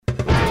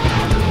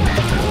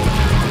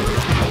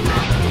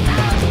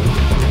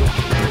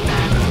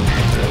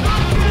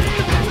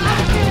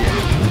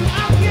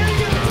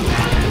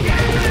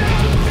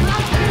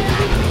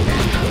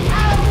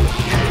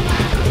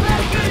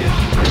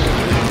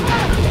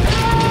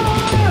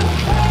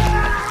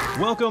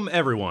Welcome,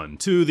 everyone,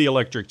 to the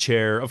Electric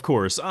Chair. Of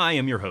course, I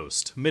am your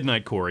host,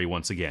 Midnight Corey,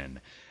 once again.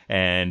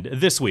 And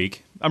this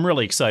week, I'm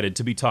really excited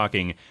to be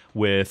talking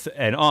with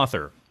an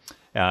author.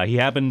 He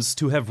happens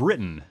to have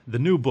written the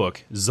new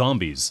book,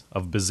 Zombies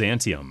of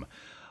Byzantium.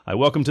 I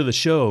welcome to the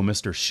show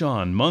Mr.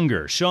 Sean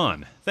Munger.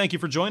 Sean, thank you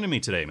for joining me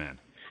today, man.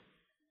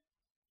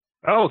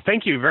 Oh,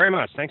 thank you very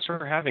much. Thanks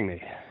for having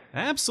me.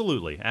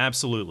 Absolutely,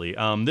 absolutely.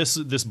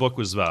 This book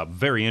was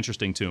very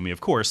interesting to me. Of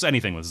course,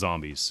 anything with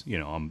zombies,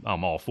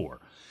 I'm all for.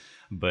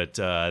 But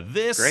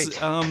this,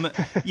 Great. I'm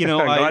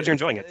glad you're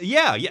enjoying it.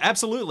 Yeah,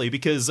 absolutely.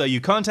 Because you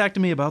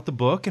contacted me about the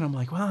book, and I'm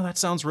like, wow, that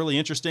sounds really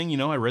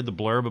interesting. I read the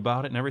blurb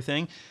about it and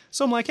everything.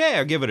 So I'm like, hey,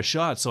 I'll give it a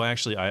shot. So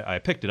actually, I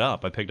picked it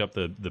up. I picked up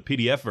the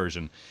PDF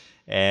version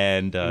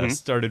and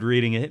started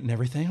reading it and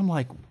everything. I'm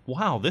like,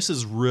 wow, this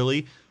is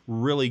really,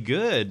 really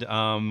good.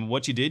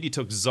 What you did, you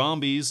took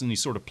zombies and you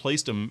sort of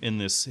placed them in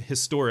this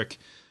historic,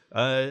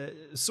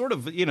 there's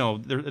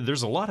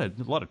a lot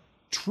of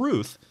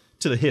truth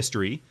to the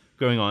history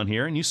going on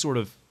here, and you sort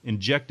of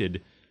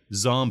injected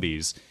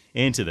zombies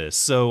into this.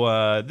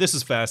 So this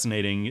is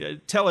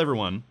fascinating. Tell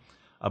everyone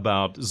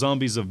about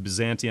Zombies of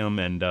Byzantium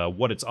and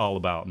what it's all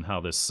about, and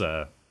how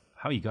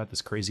you got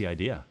this crazy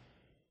idea.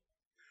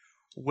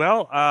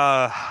 Well,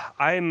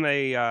 I'm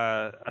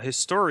a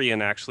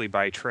historian actually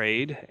by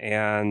trade,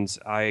 and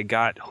I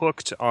got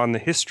hooked on the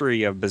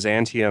history of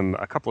Byzantium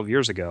a couple of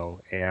years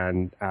ago,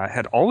 and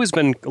had always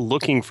been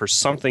looking for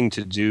something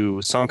to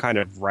do, some kind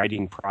of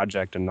writing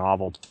project, a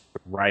novel to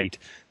write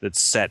that's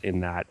set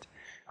in that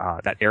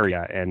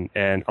area.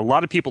 And a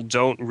lot of people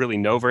don't really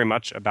know very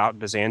much about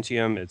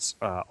Byzantium. It's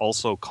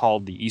also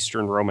called the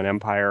Eastern Roman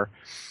Empire,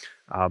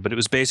 but it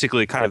was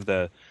basically kind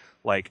of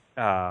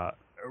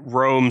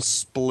Rome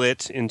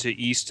split into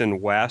East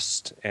and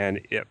West, and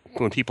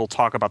when people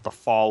talk about the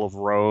fall of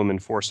Rome in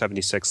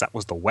 476, that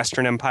was the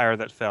Western Empire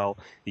that fell.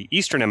 The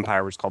Eastern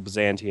Empire, which is called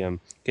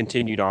Byzantium,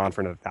 continued on for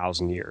another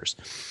 1,000 years.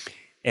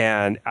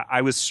 And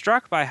I was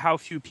struck by how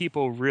few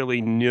people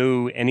really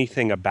knew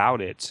anything about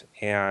it,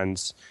 and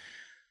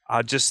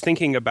just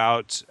thinking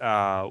about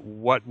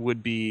what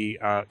would be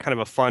kind of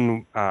a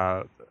fun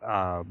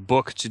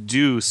book to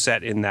do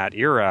set in that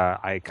era.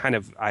 I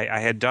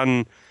had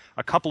done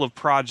a couple of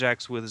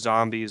projects with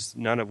zombies,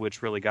 none of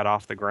which really got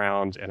off the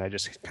ground, and I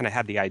just kind of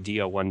had the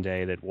idea one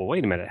day that, well,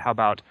 wait a minute, how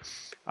about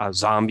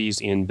zombies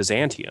in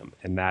Byzantium?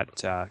 And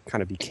that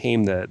kind of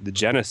became the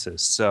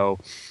genesis. So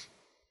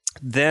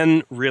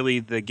then really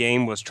the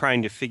game was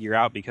trying to figure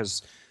out,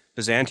 because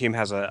Byzantium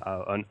has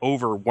an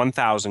over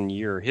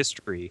 1,000-year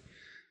history,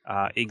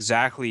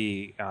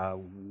 exactly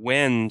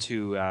when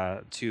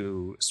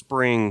to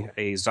spring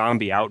a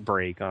zombie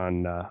outbreak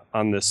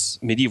on this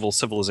medieval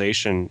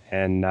civilization,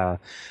 and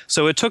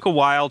so it took a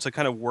while to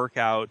kind of work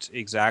out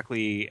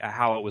exactly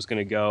how it was going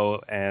to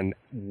go and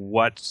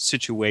what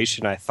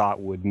situation I thought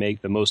would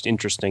make the most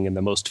interesting and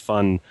the most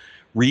fun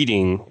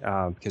reading,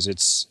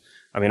 because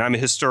I'm a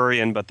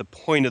historian, but the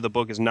point of the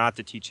book is not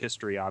to teach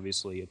history.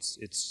 Obviously, it's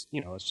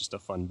just a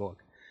fun book.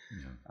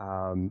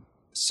 Yeah.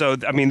 So,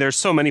 there's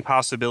so many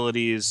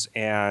possibilities,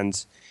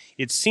 and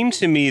it seemed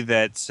to me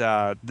that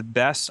the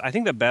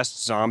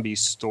best zombie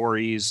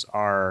stories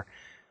are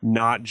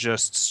not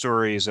just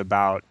stories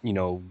about,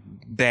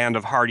 band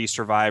of hardy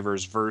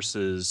survivors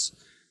versus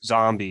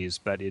zombies,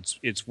 but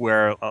it's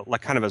where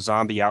kind of a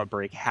zombie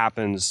outbreak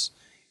happens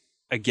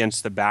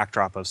against the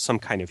backdrop of some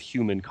kind of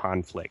human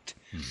conflict.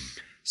 Mm-hmm.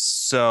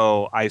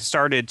 So I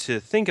started to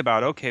think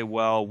about, okay,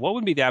 well, what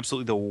would be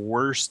absolutely the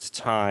worst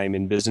time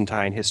in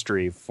Byzantine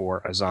history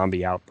for a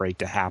zombie outbreak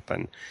to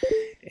happen?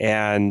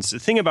 And the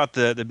thing about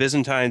the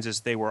Byzantines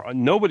is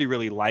nobody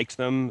really liked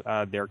them.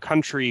 Their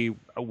country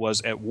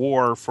was at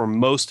war for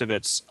most of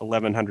its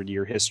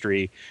 1,100-year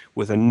history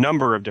with a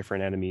number of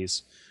different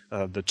enemies.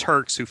 The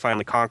Turks, who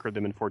finally conquered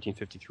them in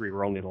 1453,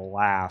 were only the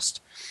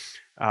last.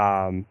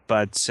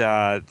 But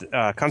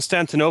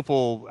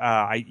Constantinople,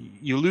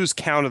 you lose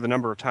count of the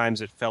number of times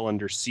it fell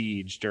under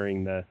siege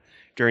during the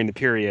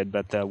period.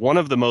 But one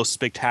of the most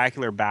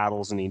spectacular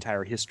battles in the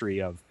entire history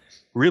of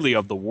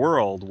the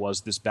world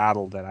was this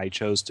battle that I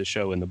chose to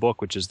show in the book,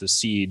 which is the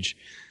siege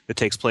that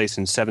takes place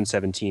in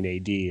 717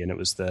 AD, and it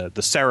was the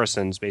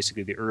Saracens,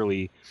 basically the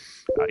early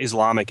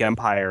Islamic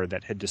empire,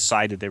 that had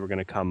decided they were going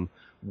to come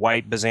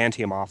wipe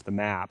Byzantium off the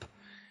map.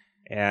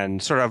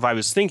 And sort of I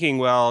was thinking,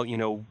 well,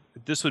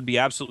 this would be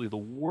absolutely the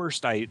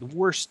worst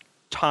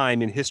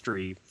time in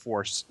history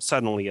for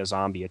suddenly a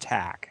zombie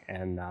attack.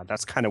 And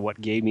that's kind of what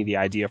gave me the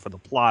idea for the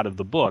plot of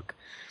the book,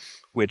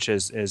 which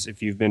is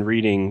if you've been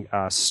reading,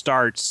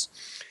 starts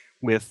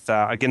with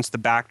against the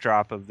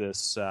backdrop of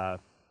this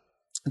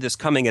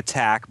coming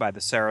attack by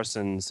the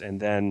Saracens, and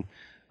then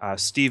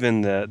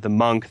Stephen, the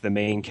monk, the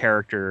main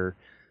character,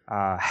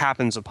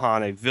 happens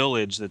upon a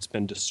village that's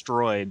been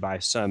destroyed by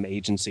some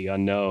agency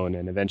unknown,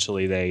 and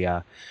eventually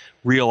they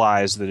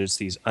realize that it's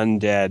these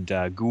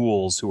undead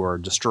ghouls who are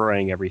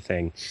destroying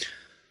everything.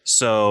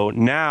 So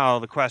now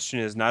the question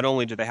is, not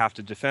only do they have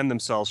to defend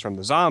themselves from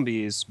the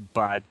zombies,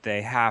 but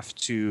they have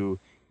to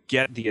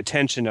get the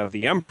attention of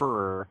the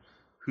emperor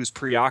who's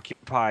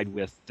preoccupied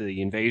with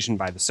the invasion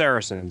by the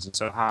Saracens, and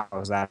so how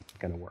is that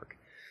going to work?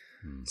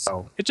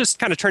 So it just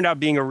kind of turned out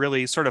being a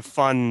really sort of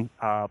fun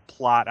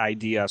plot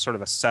idea, sort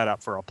of a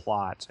setup for a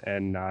plot,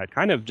 and it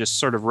kind of just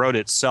sort of wrote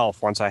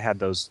itself once I had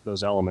those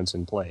elements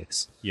in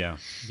place. Yeah,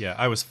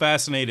 I was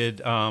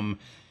fascinated.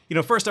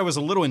 First I was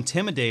a little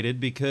intimidated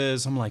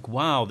because I'm like,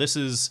 wow, this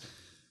is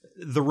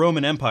the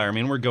Roman Empire. I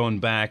mean, we're going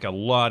back a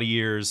lot of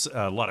years,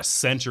 a lot of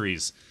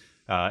centuries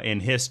in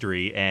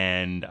history,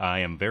 and I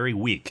am very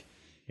weak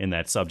in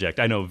that subject.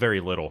 I know very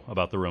little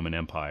about the Roman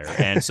Empire,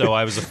 and so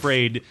I was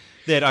afraid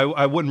that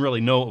I wouldn't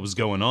really know what was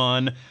going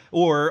on,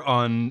 or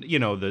on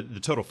the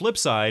total flip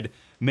side,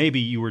 maybe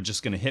you were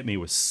just going to hit me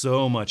with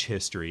so much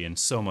history and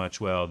so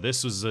much. Well,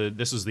 this was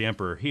the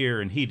emperor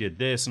here, and he did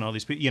this, and all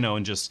these people,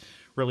 and just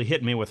really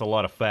hit me with a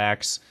lot of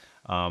facts.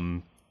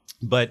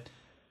 But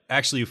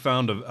actually, you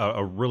found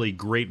a really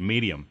great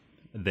medium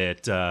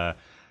that.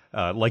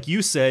 Like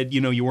you said,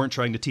 you weren't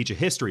trying to teach a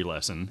history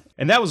lesson.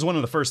 And that was one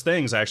of the first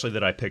things, actually,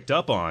 that I picked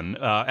up on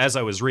as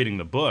I was reading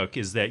the book,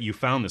 is that you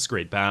found this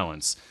great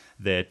balance.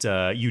 That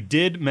you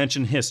did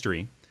mention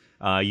history.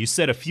 You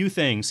said a few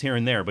things here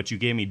and there, but you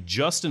gave me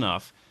just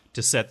enough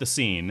to set the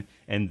scene,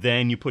 and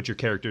then you put your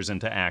characters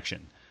into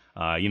action.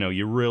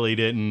 You really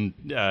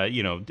didn't,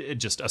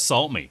 just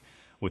assault me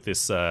with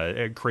this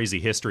crazy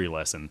history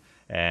lesson.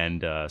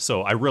 And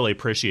so I really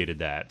appreciated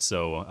that.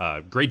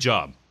 So great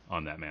job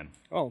on that, man.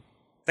 Oh,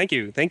 thank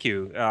you.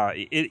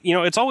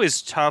 It's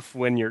always tough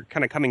when you're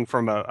kind of coming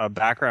from a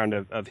background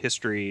of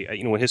history.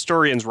 When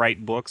historians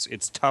write books,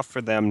 it's tough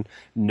for them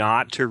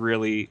not to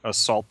really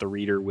assault the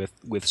reader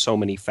with so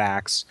many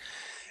facts.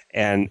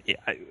 And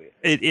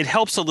it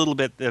helps a little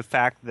bit, the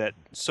fact that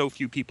so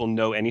few people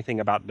know anything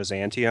about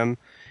Byzantium.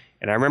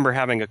 And I remember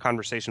having a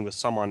conversation with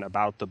someone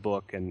about the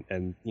book,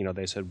 and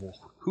they said, well,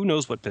 who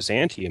knows what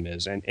Byzantium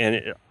is?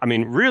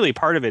 Really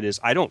part of it is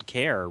I don't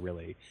care,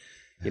 really.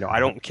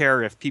 I don't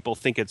care if people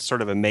think it's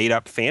sort of a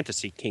made-up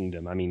fantasy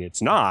kingdom. I mean,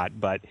 it's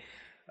not, but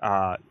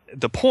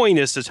the point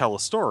is to tell a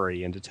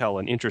story and to tell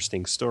an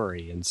interesting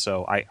story. And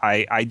so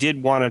I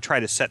did want to try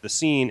to set the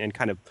scene and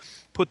kind of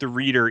put the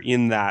reader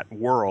in that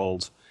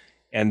world,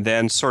 and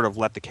then sort of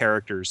let the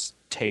characters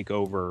take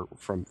over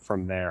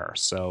from there.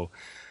 So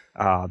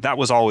that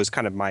was always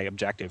kind of my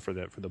objective for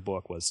the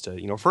book, was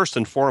to first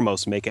and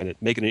foremost make it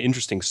an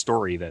interesting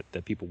story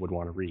that people would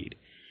want to read.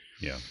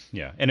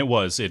 Yeah, and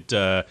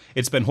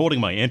it's been holding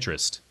my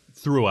interest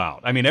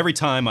throughout. I mean, every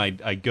time I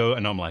go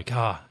and I'm like,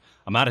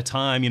 I'm out of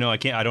time.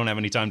 I don't have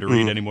any time to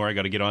read anymore. I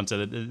got to get on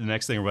to the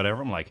next thing or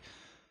whatever. I'm like,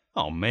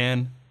 oh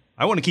man,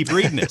 I want to keep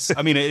reading this.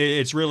 I mean,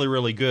 it's really,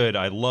 really good.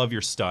 I love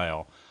your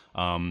style,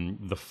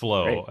 the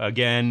flow. Great.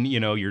 Again,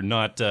 you're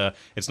not.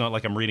 It's not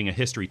like I'm reading a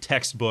history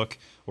textbook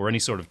or any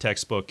sort of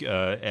textbook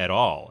at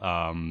all.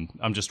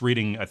 I'm just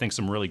reading, I think,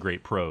 some really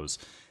great prose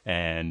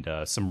and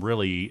some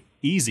really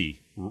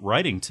easy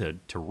writing to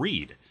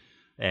read.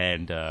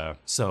 And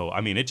so, I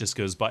mean, it just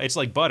goes by. It's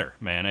like butter,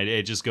 man.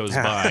 It just goes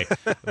by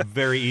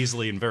very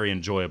easily and very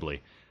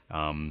enjoyably.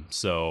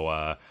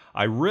 So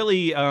I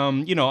really,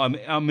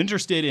 I'm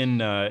interested in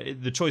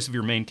the choice of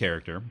your main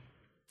character.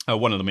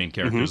 One of the main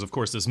characters, of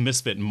course, this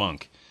misfit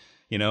monk.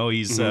 He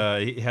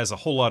has a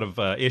whole lot of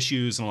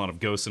issues and a lot of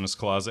ghosts in his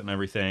closet and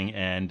everything.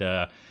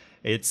 And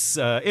it's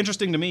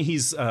interesting to me.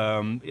 He's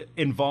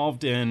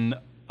involved in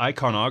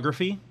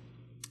iconography.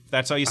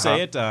 That's how you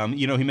say it.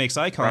 He makes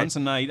icons,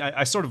 right. And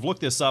I sort of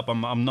looked this up.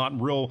 I'm not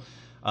real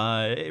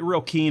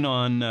keen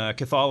on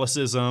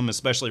Catholicism,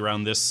 especially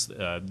around this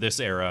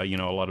era. A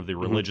lot of the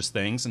religious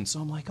things, and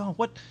so I'm like, oh,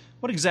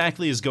 what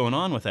exactly is going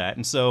on with that?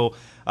 And so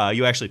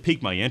you actually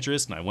piqued my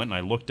interest, and I went and I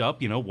looked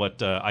up, what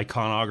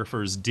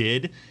iconographers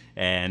did,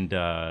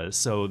 and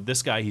so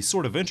this guy, he's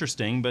sort of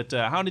interesting. But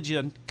how did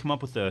you come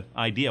up with the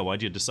idea? Why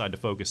did you decide to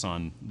focus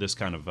on this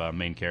kind of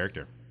main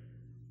character?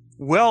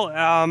 Well,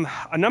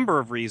 a number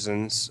of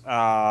reasons.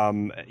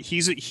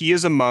 He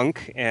is a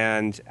monk,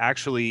 and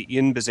actually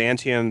in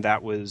Byzantium,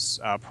 that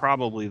was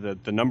probably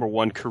the number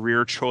one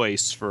career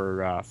choice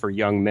for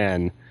young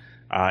men.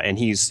 And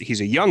he's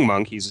a young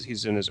monk.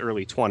 He's in his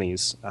early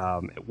 20s.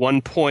 At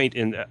one point,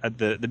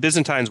 the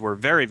Byzantines were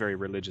very, very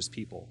religious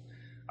people.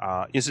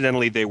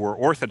 Incidentally, they were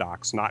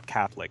Orthodox, not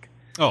Catholic.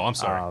 Oh, I'm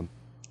sorry.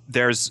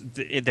 There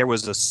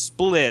was a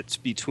split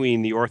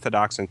between the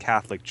Orthodox and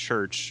Catholic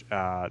Church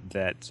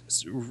that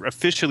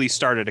officially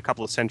started a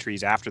couple of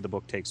centuries after the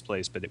book takes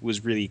place, but it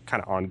was really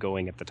kind of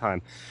ongoing at the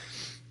time.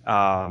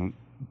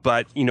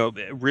 But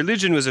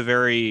religion was a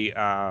very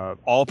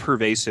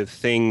all-pervasive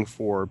thing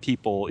for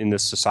people in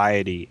this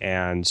society,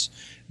 and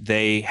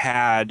they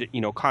had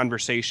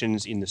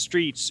conversations in the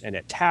streets and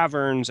at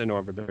taverns and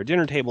over their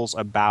dinner tables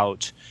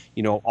about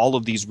all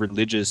of these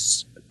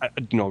religious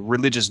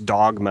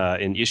dogma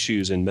and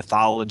issues and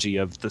mythology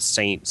of the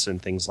saints and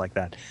things like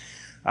that.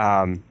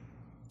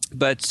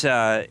 But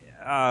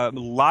a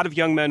lot of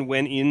young men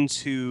went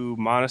into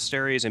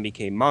monasteries and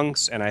became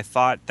monks, and I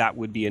thought that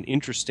would be an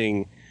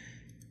interesting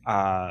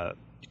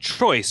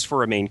choice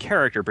for a main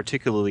character,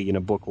 particularly in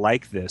a book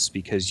like this,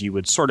 because you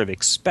would sort of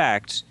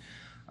expect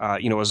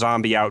a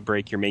zombie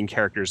outbreak, your main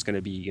character is going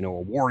to be, a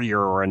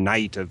warrior or a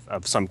knight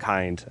of some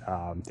kind.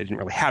 They didn't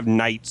really have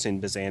knights in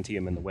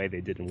Byzantium in the way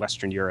they did in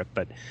Western Europe,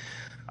 but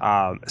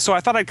so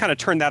I thought I'd kind of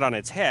turn that on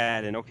its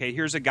head. And okay,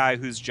 here's a guy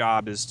whose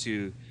job is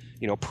to,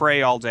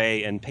 pray all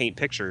day and paint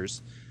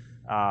pictures.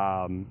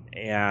 What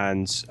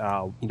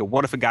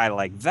if a guy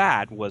like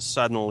that was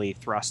suddenly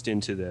thrust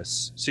into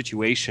this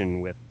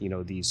situation with,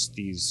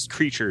 these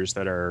creatures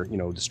that are,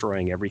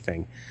 destroying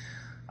everything.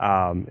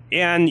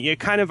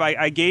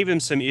 I gave him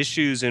some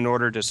issues in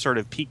order to sort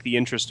of pique the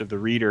interest of the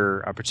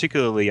reader,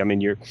 particularly, I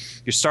mean, you're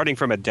starting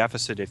from a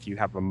deficit if you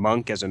have a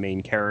monk as a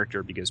main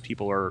character, because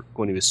people are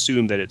going to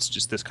assume that it's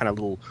just this kind of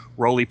little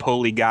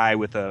roly-poly guy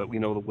with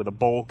a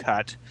bowl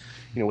cut,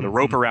 with a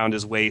rope around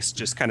his waist,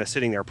 just kind of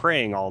sitting there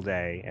praying all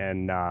day.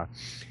 And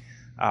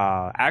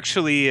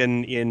actually,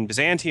 in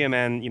Byzantium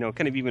and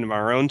kind of even in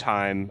our own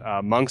time,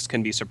 monks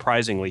can be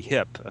surprisingly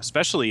hip,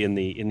 especially in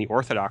the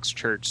Orthodox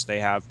Church.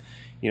 They have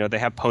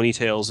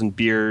ponytails and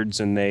beards,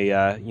 and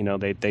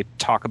they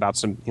talk about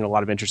some a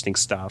lot of interesting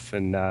stuff.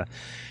 And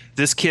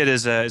this kid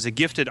is a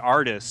gifted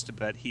artist,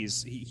 but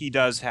he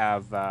does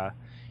have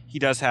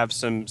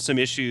some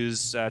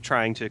issues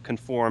trying to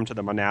conform to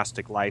the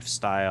monastic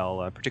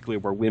lifestyle, particularly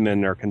where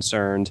women are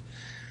concerned.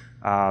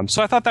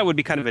 So I thought that would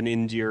be kind of an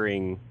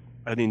endearing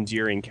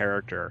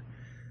character.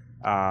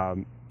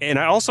 And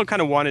I also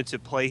kind of wanted to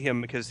play him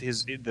because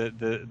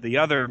the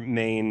other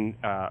main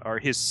or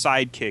his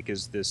sidekick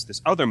is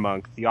this other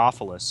monk,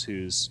 Theophilus,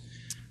 who's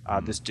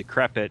this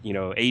decrepit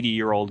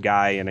 80-year-old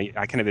guy, and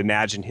I kind of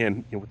imagine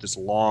him with this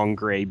long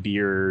gray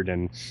beard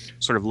and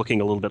sort of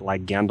looking a little bit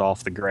like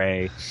Gandalf the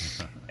Grey.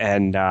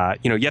 And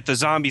yet the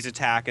zombies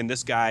attack, and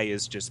this guy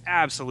is just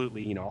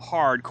absolutely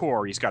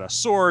hardcore. He's got a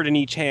sword in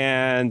each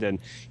hand, and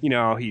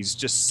he's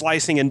just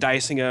slicing and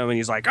dicing them, and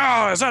he's like,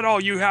 "Oh, is that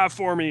all you have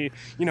for me?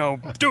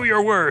 Do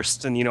your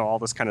worst," and all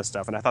this kind of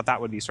stuff. And I thought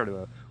that would be sort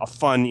of a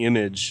fun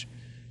image,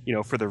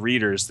 for the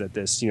readers, that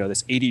this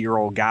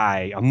 80-year-old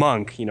guy, a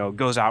monk,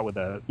 goes out with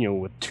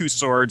with two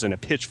swords and a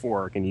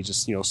pitchfork, and he's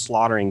just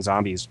slaughtering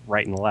zombies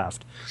right and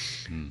left.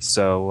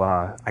 So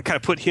I kind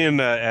of put him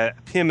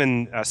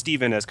and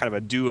Stephen as kind of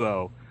a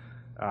duo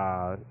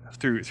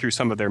through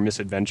some of their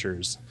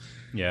misadventures.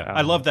 Yeah,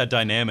 I love that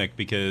dynamic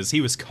because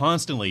he was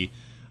constantly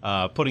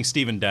putting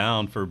Stephen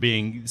down for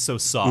being so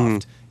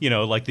soft.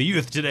 Like the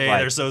youth today,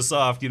 they're so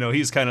soft.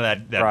 He's kind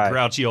of that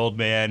grouchy old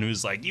man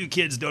who's like, "You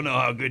kids don't know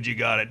how good you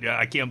got it.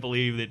 I can't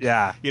believe that.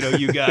 Yeah.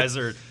 You guys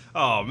are.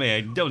 Oh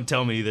man, don't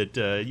tell me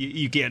that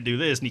you can't do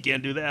this and you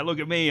can't do that. Look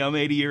at me, I'm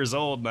 80 years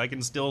old and I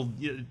can still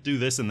do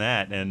this and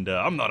that, and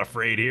I'm not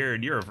afraid here,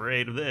 and you're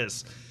afraid of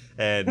this."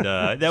 And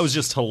that was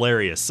just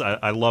hilarious.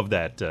 I love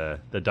that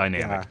the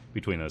dynamic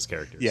between those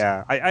characters.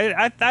 Yeah,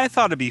 I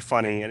thought it'd be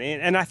funny,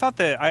 and I thought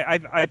that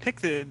I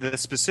picked the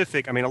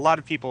specific. I mean, a lot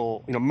of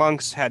people,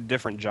 monks had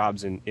different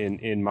jobs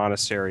in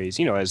monasteries,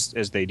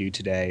 as they do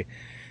today.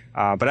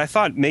 But I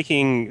thought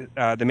making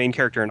the main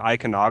character an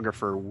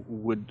iconographer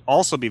would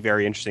also be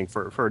very interesting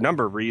for a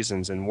number of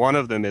reasons. And one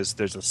of them is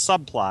there's a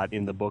subplot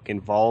in the book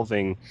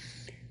involving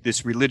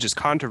this religious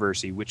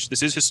controversy, which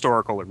this is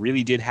historical. It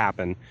really did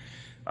happen.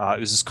 It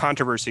was this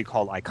controversy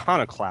called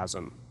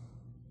iconoclasm.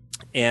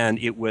 And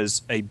it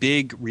was a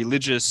big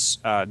religious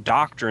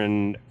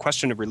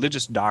question of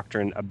religious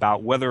doctrine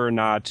about whether or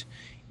not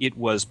it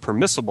was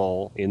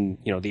permissible in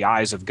the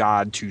eyes of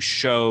God to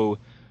show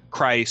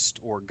Christ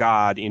or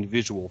God in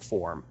visual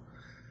form.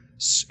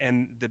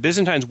 And the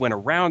Byzantines went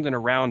around and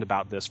around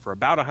about this for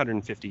about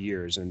 150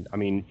 years. And I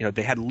mean,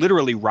 they had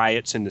literally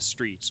riots in the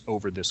streets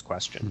over this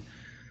question.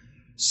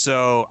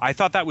 So I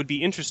thought that would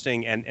be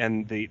interesting.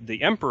 And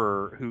the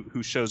emperor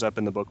who shows up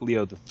in the book,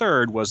 Leo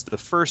III, was the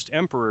first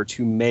emperor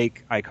to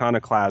make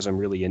iconoclasm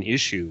really an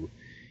issue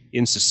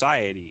in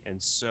society.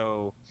 And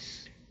so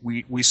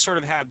we sort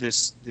of have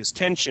this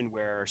tension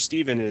where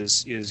Stephen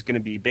is going to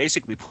be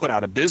basically put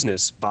out of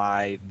business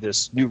by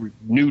this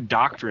new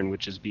doctrine,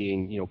 which is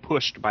being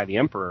pushed by the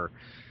emperor.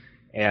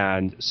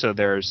 And so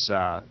there's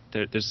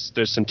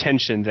some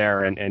tension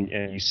there, and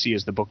you see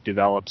as the book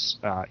develops,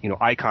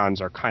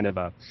 icons are kind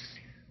of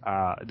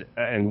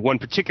and one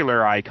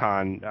particular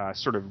icon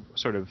sort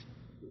of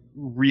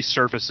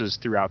resurfaces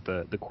throughout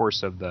the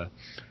course of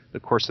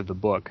the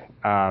book.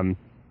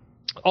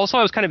 Also,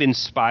 I was kind of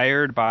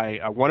inspired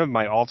by one of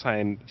my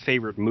all-time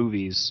favorite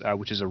movies,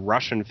 which is a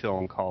Russian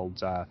film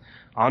called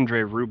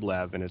Andrei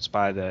Rublev, and it's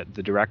by the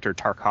director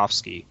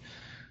Tarkovsky,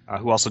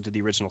 who also did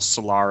the original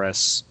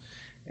Solaris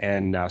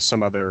and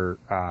some other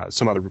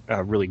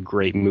really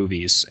great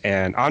movies.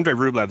 And Andrei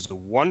Rublev is a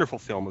wonderful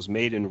film. It was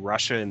made in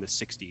Russia in the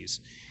 60s,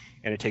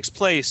 and it takes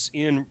place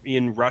in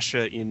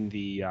Russia in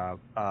the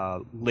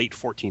late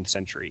 14th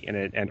century.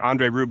 And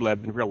Andrei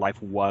Rublev in real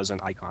life was an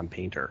icon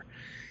painter.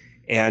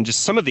 And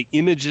just some of the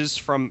images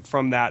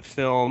from that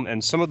film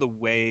and some of the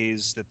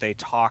ways that they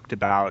talked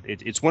about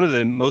it, it's one of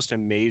the most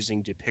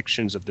amazing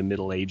depictions of the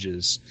Middle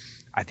Ages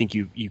I think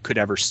you could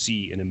ever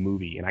see in a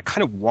movie. And I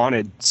kind of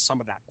wanted some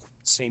of that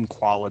same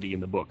quality in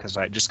the book because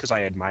I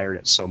admired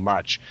it so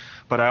much.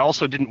 But I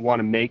also didn't want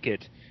to make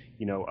it,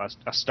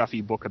 a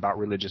stuffy book about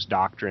religious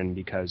doctrine,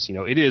 because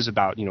it is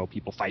about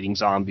people fighting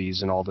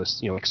zombies and all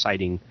this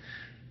exciting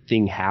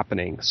thing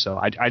happening. So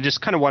I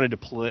just kind of wanted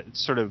to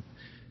sort of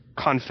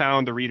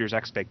confound the reader's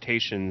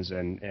expectations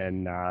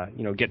and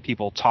get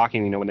people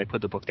talking. When they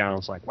put the book down,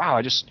 it's like, wow,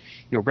 I just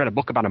read a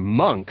book about a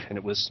monk, and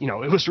it was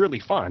really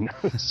fun.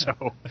 So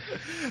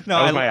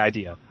that was my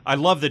idea. I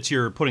love that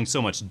you're putting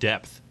so much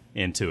depth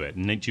into it,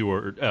 and that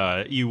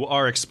you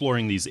are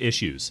exploring these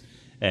issues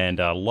and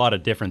a lot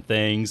of different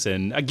things.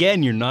 And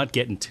again, you're not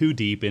getting too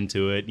deep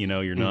into it.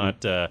 You're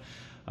not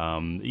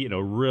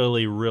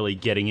really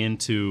getting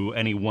into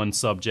any one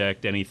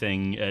subject,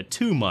 anything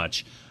too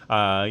much.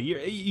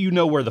 You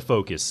know where the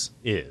focus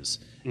is,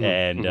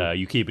 and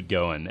you keep it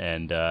going.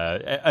 And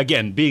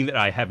again, being that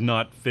I have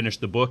not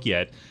finished the book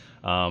yet,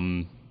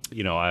 I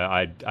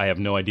have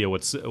no idea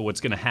what's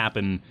going to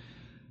happen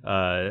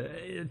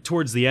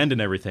towards the end and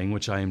everything,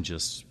 which I am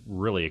just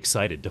really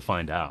excited to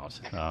find out,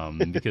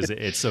 because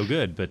it's so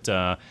good. But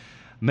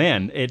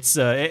man, it's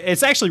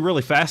actually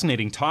really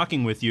fascinating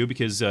talking with you,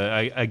 because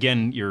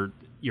again, you're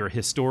a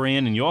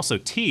historian and you also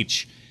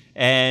teach.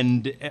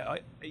 And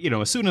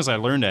as soon as I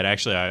learned that,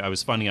 actually, I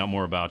was finding out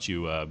more about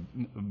you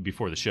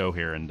before the show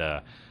here, and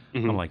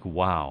I'm like,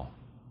 wow,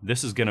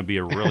 this is going to be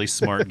a really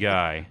smart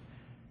guy,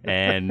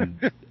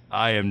 and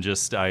I am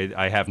just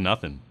I have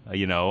nothing.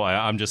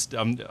 I'm just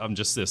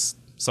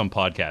some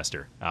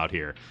podcaster out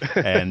here,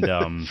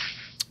 and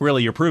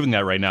really, you're proving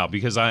that right now,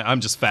 because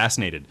I'm just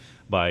fascinated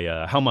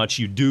by how much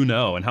you do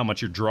know and how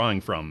much you're drawing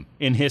from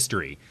in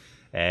history.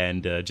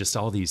 And just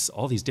all these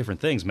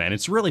different things, man.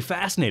 It's really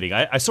fascinating.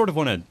 I sort of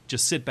want to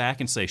just sit back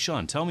and say,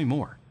 Sean, tell me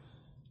more.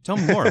 Tell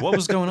me more. What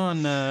was going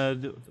on?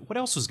 What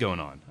else was going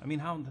on? I mean,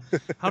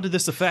 how did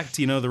this affect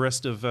the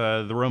rest of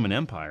the Roman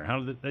Empire?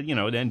 How did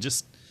and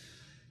just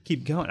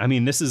keep going. I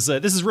mean, this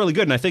is really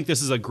good, and I think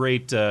this is a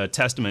great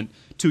testament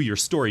to your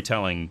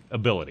storytelling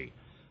ability,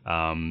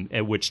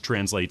 which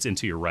translates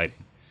into your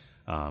writing,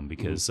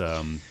 because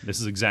this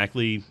is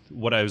exactly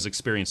what I was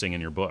experiencing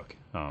in your book.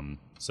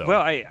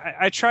 Well,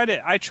 I try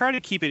to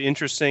keep it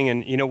interesting,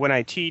 and when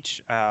I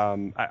teach,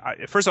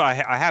 first of all,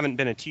 I haven't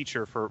been a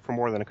teacher for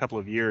more than a couple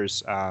of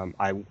years.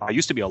 I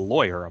used to be a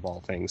lawyer, of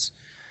all things.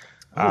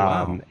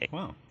 Oh,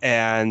 wow.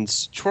 And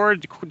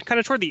toward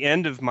the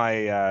end of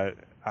my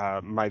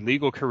my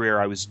legal career,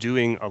 I was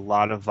doing a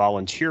lot of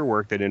volunteer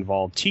work that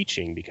involved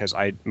teaching, because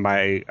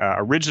my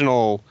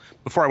original,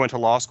 before I went to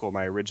law school,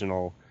 my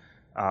original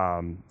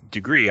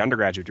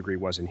undergraduate degree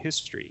was in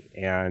history,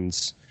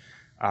 and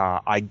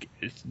I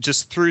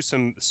just through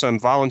some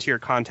volunteer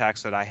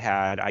contacts that I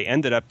had, I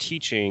ended up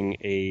teaching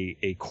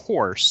a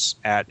course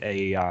at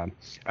an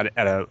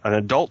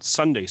adult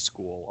Sunday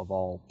school, of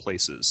all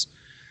places,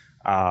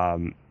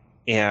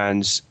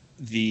 and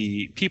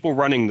the people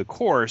running the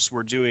course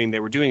were doing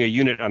a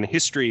unit on the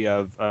history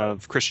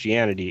of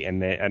Christianity,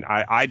 and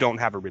I don't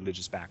have a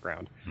religious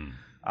background.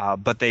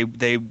 But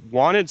they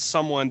wanted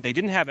someone. They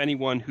didn't have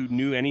anyone who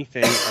knew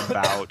anything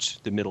about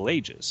the Middle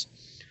Ages.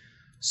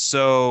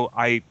 So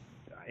I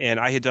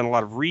had done a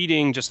lot of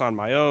reading just on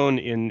my own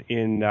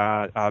in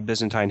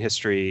Byzantine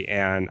history,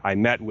 and I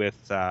met with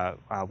one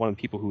of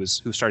the people who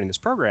was starting this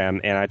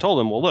program, and I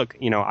told him, well, look,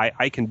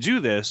 I can do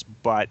this,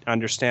 but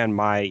understand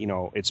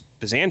it's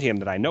Byzantium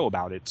that I know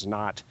about. It's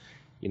not,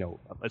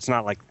 it's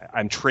not like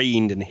I'm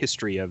trained in the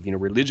history of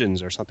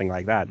religions or something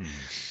like that.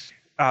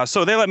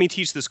 So they let me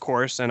teach this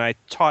course, and I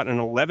taught an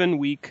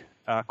 11-week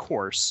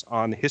course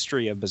on the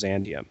history of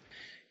Byzantium.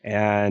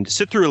 And to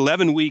sit through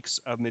 11 weeks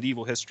of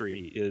medieval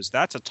history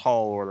that's a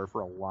tall order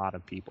for a lot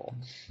of people.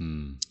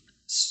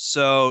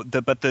 So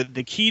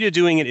the key to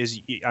doing it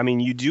is,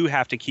 you do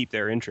have to keep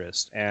their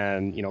interest.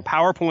 And,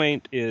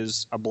 PowerPoint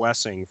is a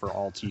blessing for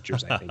all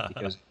teachers, I think,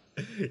 because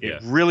it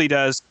really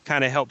does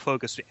kind of help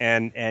focus.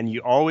 And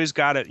you always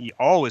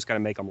gotta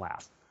make them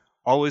laugh.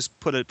 Always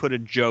put a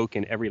joke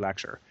in every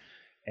lecture.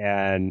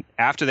 And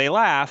after they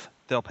laugh,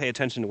 they'll pay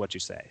attention to what you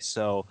say.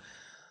 So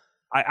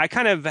I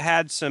kind of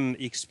had some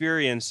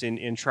experience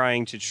in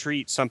trying to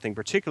treat something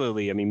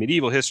particularly.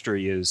 Medieval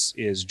history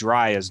is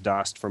dry as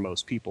dust for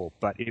most people,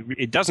 but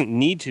it doesn't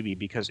need to be,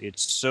 because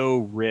it's so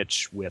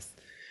rich with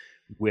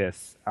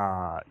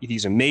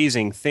these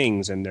amazing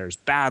things, and there's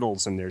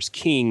battles, and there's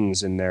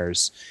kings, and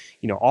there's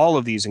all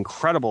of these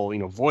incredible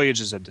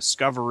voyages of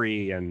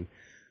discovery, and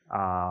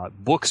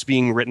books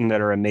being written that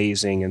are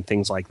amazing, and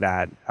things like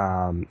that.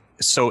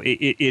 So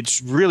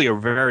it's really a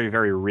very,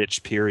 very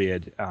rich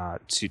period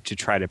to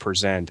try to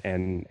present,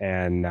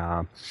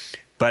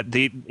 but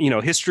the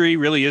history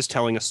really is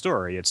telling a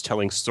story. It's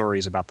telling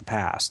stories about the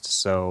past.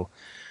 So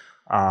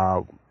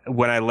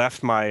when I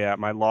left my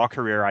my law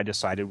career, I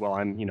decided, well,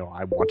 I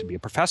want to be a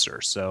professor.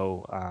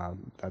 So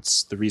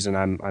that's the reason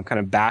I'm kind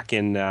of back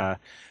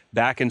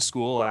in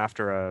school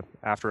after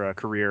a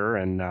career,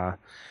 and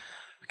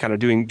kind of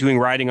doing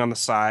writing on the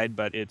side.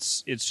 But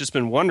it's just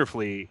been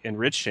wonderfully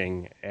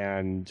enriching,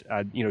 and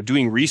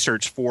doing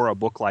research for a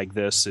book like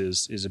this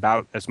is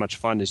about as much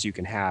fun as you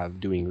can have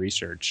doing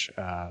research.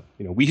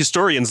 We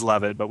historians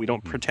love it, but we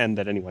don't pretend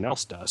that anyone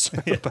else does.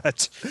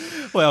 But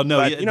well, no,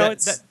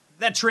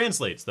 that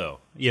translates, though,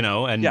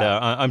 and Yeah.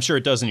 I'm sure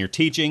it does in your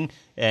teaching,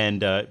 and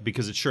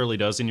because it surely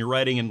does in your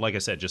writing. And like I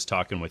said, just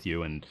talking with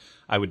you, and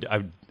I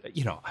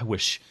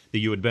wish that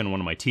you had been one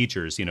of my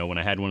teachers, when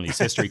I had one of these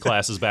history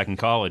classes back in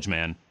college,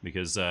 man,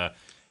 because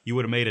you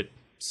would have made it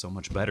so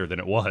much better than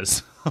it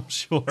was, I'm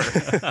sure.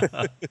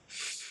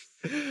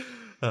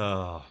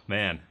 Oh,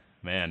 man.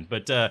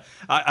 But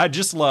I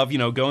just love,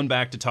 going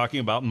back to talking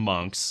about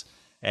monks.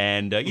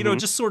 And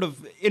just sort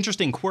of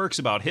interesting quirks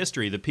about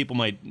history that people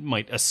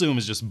might assume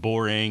is just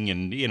boring,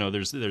 and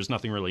there's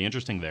nothing really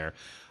interesting there.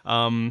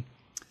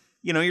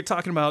 You're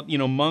talking about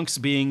monks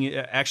being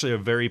actually a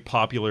very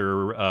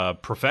popular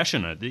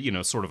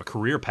profession, sort of a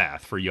career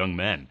path for young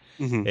men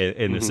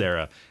in this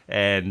era.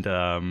 And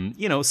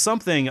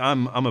something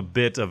I'm a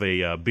bit of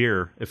a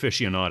beer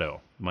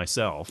aficionado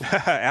myself,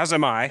 as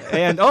am I.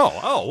 and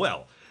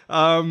well,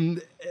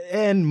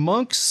 and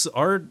monks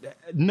are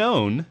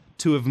known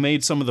to have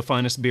made some of the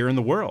finest beer in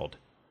the world.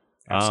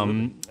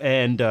 Absolutely.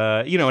 It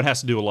has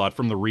to do a lot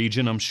from the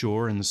region, I'm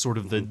sure, and the sort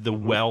of the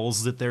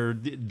wells that they're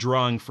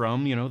drawing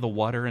from, the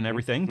water and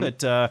everything.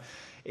 But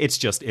it's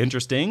just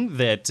interesting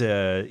that,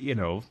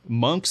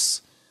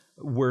 monks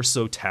were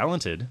so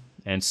talented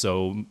and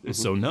so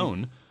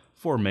known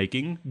for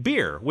making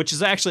beer, which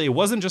is actually, it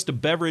wasn't just a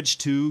beverage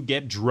to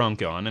get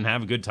drunk on and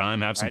have a good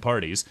time, have some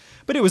parties,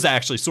 but it was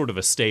actually sort of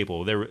a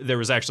staple. There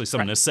was actually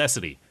some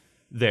necessity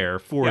there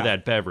for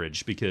that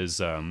beverage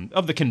because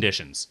of the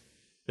conditions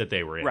that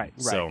they were in. Right.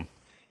 So,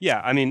 yeah,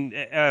 I mean,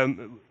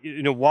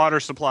 water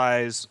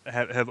supplies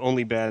have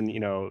only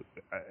been,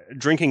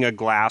 drinking a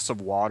glass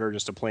of water,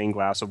 just a plain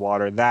glass of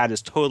water, that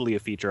is totally a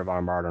feature of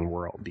our modern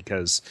world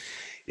because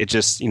it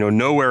just,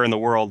 nowhere in the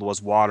world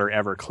was water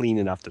ever clean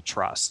enough to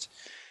trust.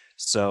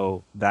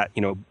 So that,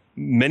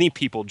 many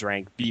people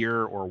drank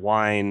beer or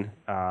wine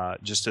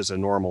just as a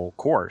normal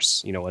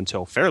course,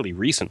 until fairly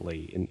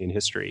recently in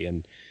history.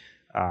 And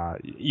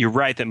you're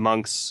right that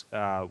monks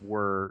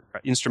were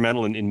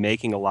instrumental in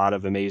making a lot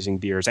of amazing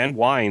beers and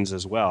wines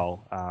as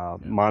well.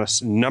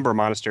 Number of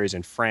monasteries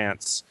in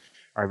France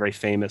are very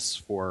famous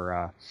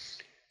for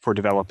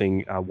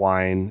developing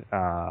wine.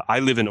 I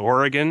live in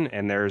Oregon,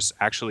 and there is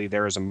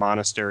a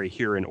monastery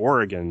here in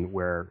Oregon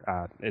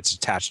where it's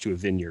attached to a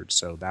vineyard.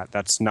 So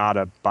that's not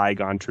a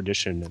bygone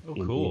tradition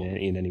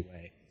in any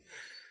way.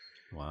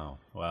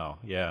 Wow.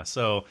 Yeah.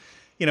 So,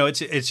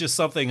 it's just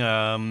something.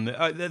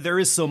 There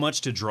is so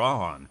much to draw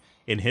on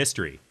in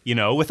history.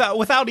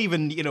 Without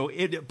even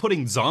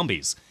putting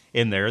zombies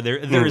in there.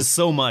 There is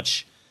so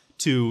much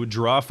to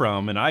draw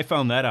from, and I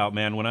found that out,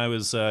 man, when I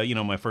was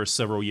my first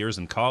several years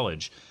in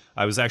college.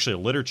 I was actually a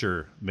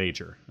literature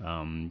major.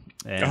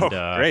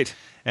 Great.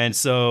 And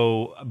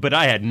so, but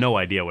I had no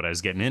idea what I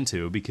was getting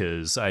into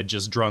because I'd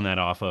just drawn that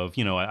off of,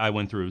 I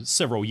went through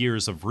several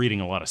years of reading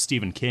a lot of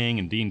Stephen King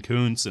and Dean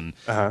Koontz and,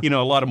 a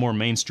lot of more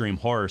mainstream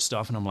horror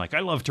stuff. And I'm like,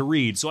 I love to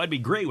read, so I'd be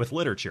great with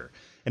literature.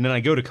 And then I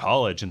go to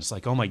college and it's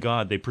like, oh my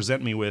God, they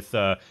present me with,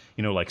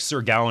 like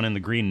Sir Gawain and the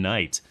Green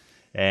Knight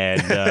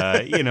and,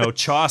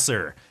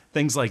 Chaucer,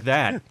 things like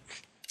that.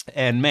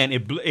 And man,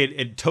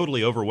 it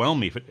totally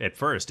overwhelmed me at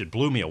first. It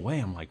blew me away.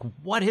 I'm like,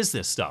 what is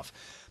this stuff?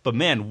 But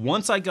man,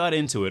 once I got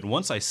into it,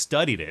 once I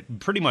studied it,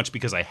 pretty much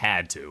because I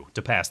had to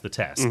pass the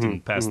test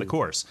and pass the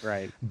course.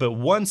 Right. But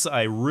once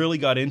I really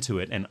got into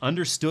it and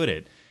understood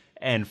it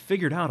and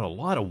figured out a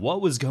lot of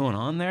what was going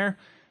on there,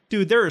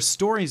 dude, there are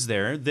stories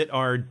there that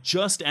are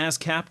just as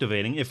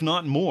captivating, if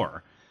not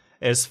more,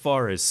 as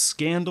far as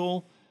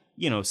scandal,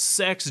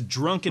 sex,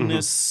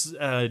 drunkenness,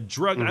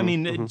 drug. I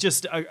mean,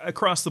 just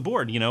across the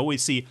board. We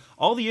see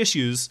all the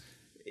issues,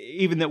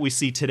 even that we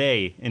see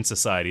today in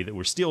society that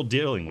we're still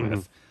dealing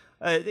with.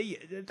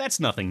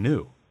 That's nothing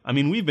new. I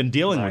mean, we've been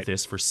dealing with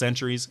this for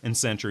centuries and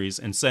centuries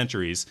and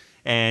centuries,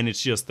 and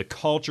it's just the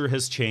culture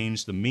has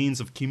changed, the means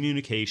of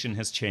communication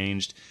has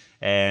changed,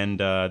 and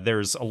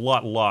there's a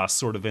lot lost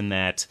sort of in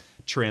that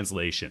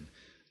translation.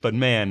 But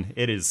man,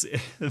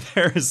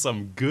 there is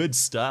some good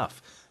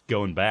stuff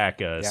going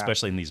back,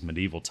 especially in these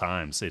medieval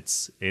times.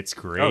 It's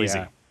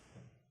crazy.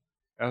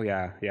 Oh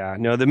yeah.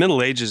 No, the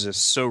Middle Ages is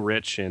so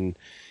rich in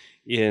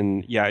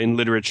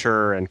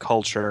literature and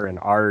culture and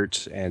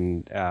art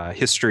and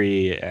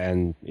history,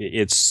 and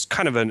it's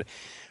kind of an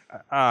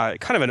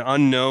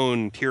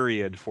unknown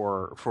period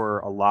for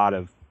a lot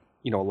of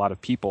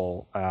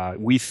people.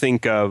 We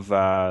think of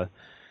at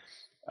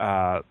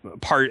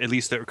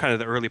least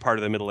the early part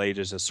of the Middle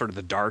Ages as sort of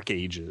the Dark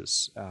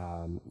Ages,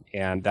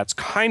 and that's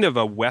kind of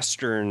a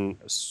Western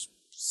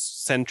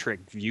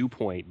centric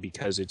viewpoint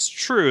because it's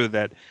true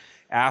that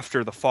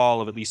after the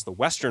fall of at least the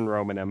Western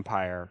Roman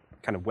Empire,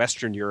 kind of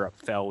Western Europe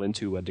fell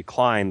into a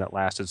decline that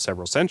lasted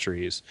several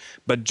centuries.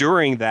 But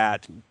during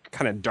that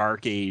kind of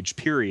Dark Age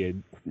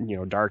period,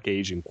 Dark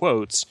Age in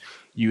quotes,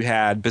 you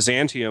had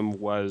Byzantium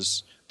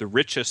was the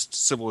richest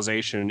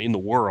civilization in the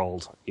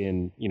world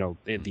in the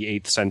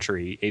 8th,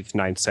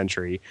 9th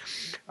century.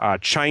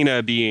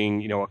 China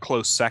being, a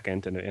close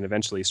second and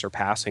eventually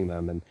surpassing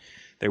them. And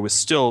there was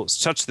still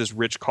such this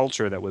rich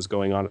culture that was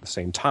going on at the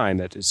same time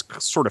that is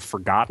sort of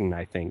forgotten,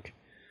 I think.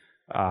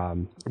 I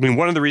mean,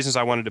 one of the reasons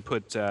I wanted to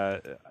put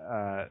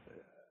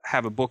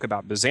have a book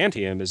about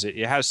Byzantium is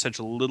it has such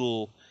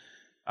little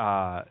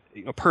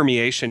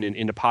permeation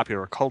into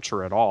popular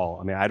culture at all.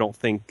 I mean, I don't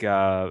think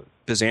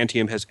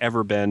Byzantium has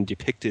ever been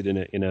depicted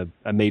in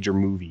a major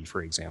movie,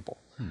 for example.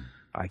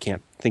 I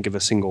can't think of a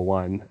single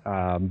one.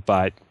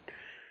 But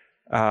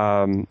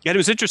it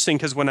was interesting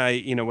because when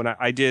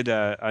I did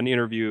an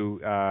interview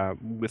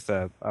with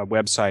a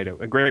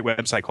website, a great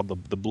website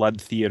called the Blood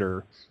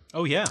Theater.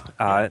 Oh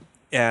yeah.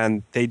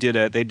 And they did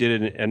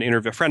an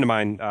interview. A friend of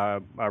mine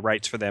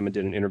writes for them and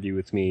did an interview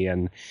with me,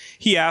 and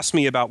he asked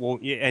me about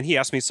he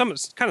asked me some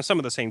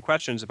of the same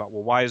questions about,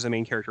 well, why is the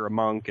main character a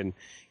monk, and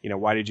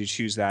why did you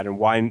choose that, and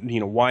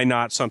why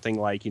not something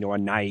like a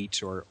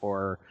knight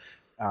or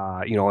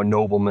a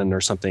nobleman or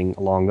something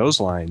along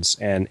those lines,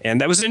 and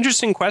that was an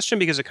interesting question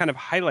because it kind of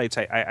highlights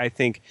I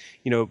think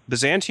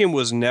Byzantium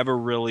was never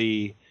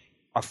really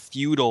a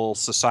feudal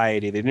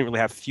society. They didn't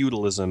really have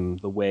feudalism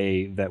the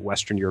way that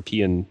Western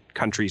European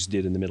countries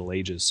did in the Middle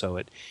Ages.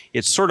 So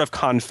it sort of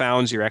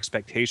confounds your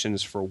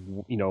expectations for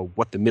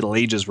what the Middle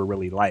Ages were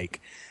really like.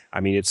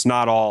 I mean, it's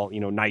not all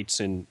knights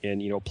in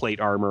plate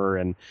armor,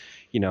 and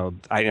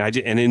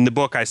and in the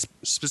book I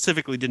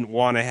specifically didn't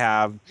want to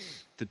have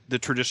the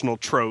traditional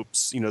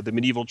tropes, the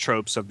medieval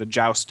tropes of the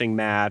jousting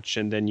match,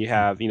 and then you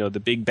have,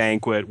 the big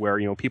banquet where,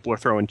 people are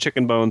throwing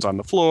chicken bones on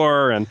the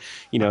floor, and,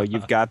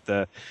 you've got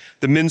the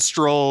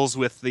minstrels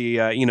with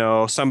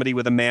the, somebody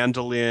with a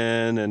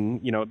mandolin, and,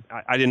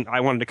 I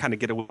wanted to kind of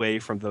get away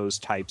from those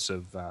types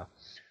of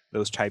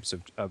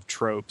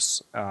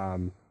tropes.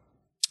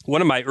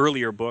 One of my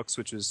earlier books,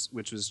 which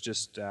was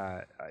just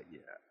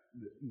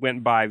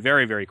went by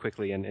very, very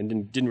quickly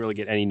and didn't really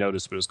get any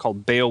notice, but it was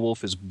called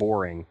Beowulf is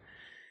Boring.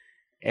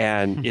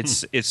 And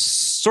it's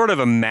sort of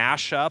a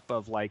mashup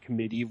of like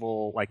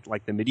medieval,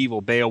 like the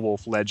medieval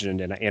Beowulf legend,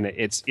 and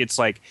it's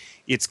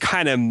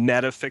kind of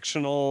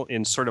metafictional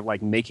in sort of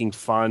like making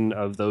fun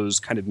of those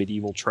kind of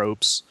medieval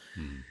tropes,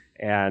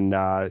 and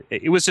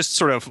it was just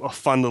sort of a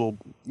fun little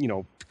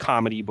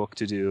comedy book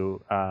to do.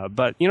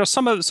 But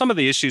some of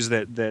the issues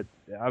that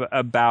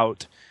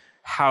about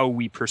how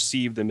we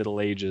perceive the Middle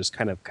Ages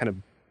kind of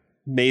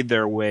made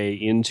their way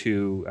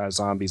into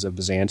Zombies of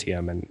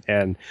Byzantium,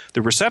 and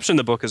the reception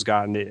the book has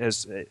gotten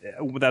is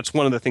that's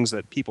one of the things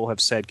that people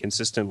have said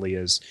consistently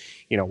is,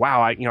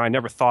 wow, I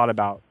never thought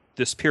about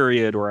this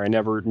period, or I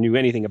never knew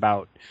anything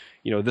about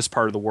this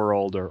part of the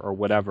world, or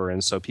whatever,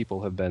 and so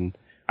people have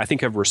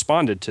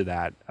responded to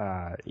that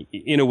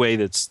in a way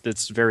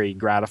that's very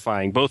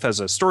gratifying, both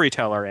as a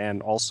storyteller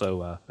and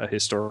also a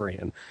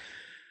historian.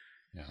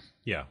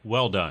 Yeah,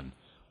 well done.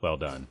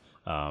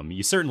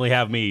 You certainly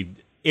have me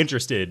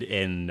interested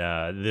in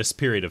this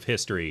period of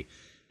history,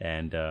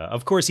 and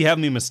of course you have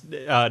me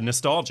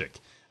nostalgic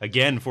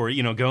again for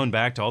going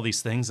back to all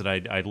these things that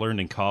I'd learned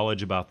in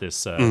college about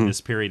this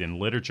this period in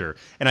literature,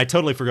 and I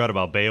totally forgot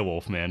about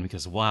Beowulf, man,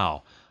 because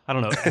wow, I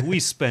don't know, we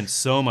spent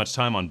so much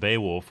time on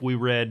Beowulf. We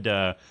read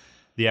the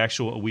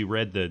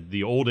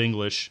Old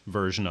English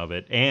version of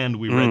it, and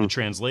we read the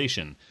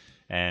translation.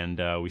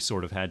 And we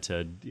sort of had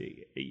to,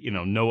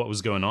 know what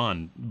was going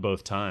on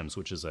both times,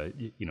 which is a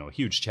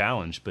huge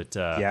challenge. But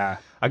a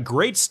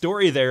great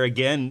story there.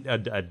 Again,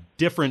 a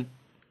different,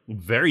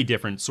 very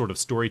different sort of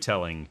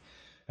storytelling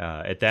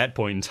at that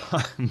point in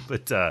time.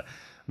 But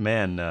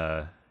man,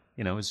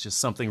 it's just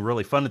something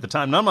really fun at the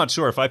time. And I'm not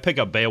sure if I pick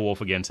up Beowulf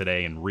again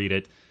today and read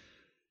it,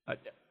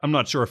 I'm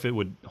not sure if it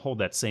would hold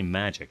that same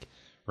magic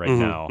right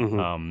now,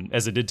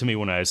 as it did to me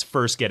when I was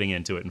first getting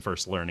into it and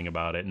first learning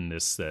about it in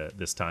this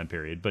time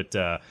period. But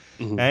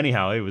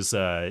anyhow, it was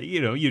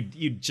you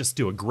just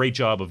do a great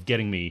job of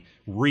getting me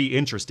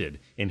re-interested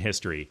in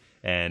history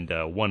and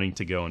wanting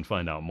to go and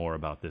find out more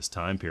about this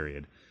time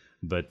period.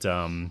 But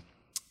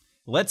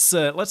let's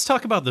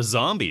talk about the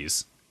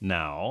zombies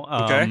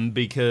now,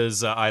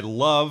 because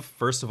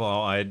first of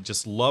all, I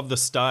just love the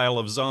style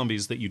of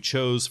zombies that you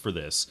chose for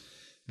this.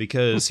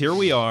 Because here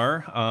we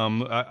are,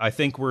 I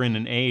think we're in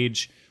an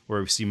age where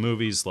we see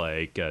movies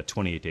like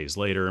 28 Days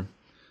Later,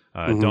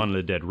 Dawn of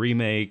the Dead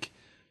remake,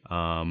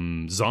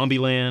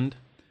 Zombieland.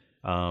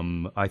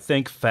 I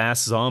think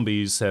fast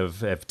zombies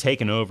have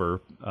taken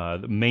over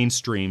the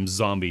mainstream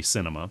zombie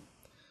cinema.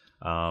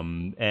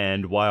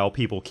 And while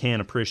people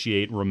can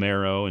appreciate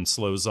Romero and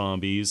slow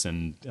zombies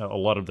and a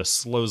lot of the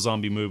slow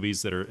zombie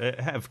movies that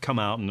have come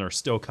out and are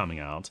still coming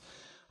out,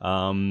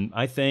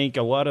 I think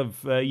a lot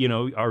of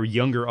our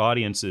younger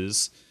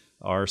audiences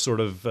are sort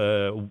of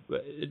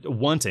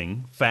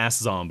wanting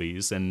fast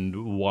zombies,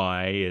 and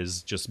why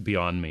is just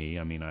beyond me.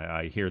 I mean,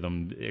 I hear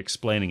them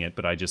explaining it,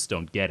 but I just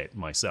don't get it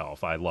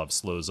myself. I love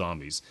slow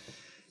zombies.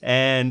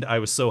 And I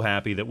was so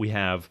happy that we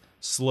have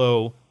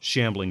slow,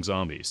 shambling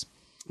zombies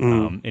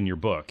in your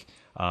book.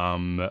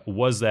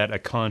 Was that a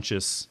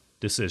conscious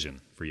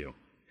decision for you?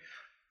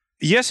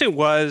 Yes, it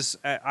was.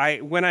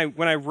 When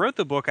I wrote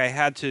the book, I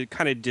had to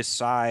kind of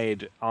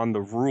decide on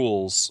the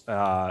rules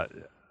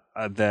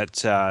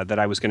that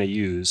I was going to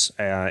use,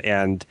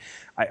 and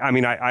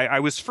I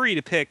was free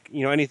to pick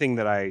anything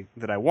that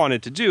I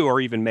wanted to do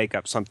or even make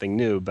up something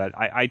new, but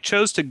I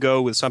chose to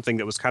go with something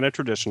that was kind of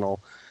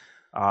traditional,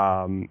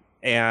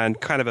 and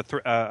kind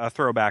of a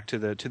throwback to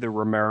the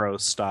Romero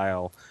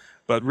style,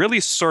 but really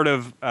sort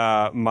of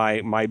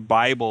my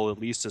Bible, at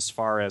least as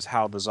far as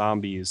how the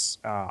zombies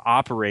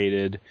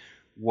operated,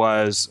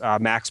 was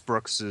Max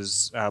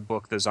Brooks's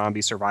book, The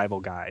Zombie Survival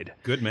Guide.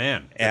 Good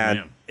man.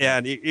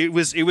 And it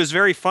was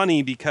very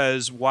funny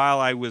because while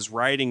I was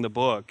writing the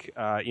book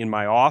in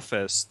my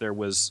office, there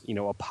was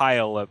a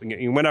pile of,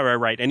 whenever I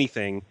write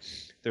anything,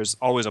 there's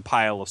always a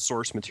pile of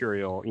source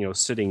material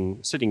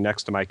sitting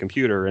next to my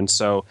computer, and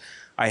so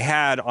I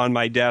had on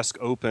my desk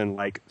open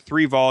like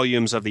 3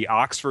 volumes of the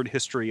Oxford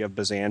History of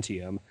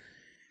Byzantium,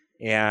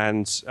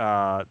 and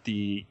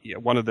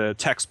one of the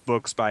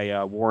textbooks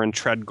by Warren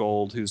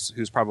Treadgold,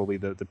 who's probably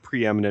the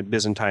preeminent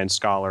Byzantine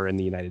scholar in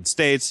the United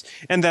States,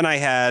 and then I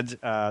had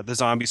the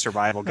Zombie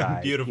Survival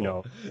Guide,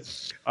 Beautiful.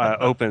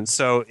 Open.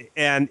 So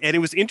and it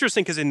was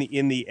interesting because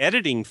in the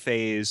editing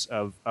phase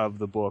of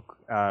the book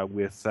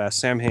with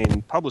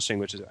Samhain Publishing,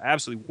 which is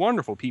absolutely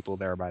wonderful people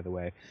there, by the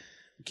way,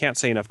 can't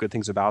say enough good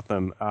things about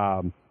them.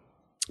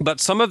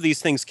 But some of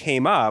these things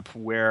came up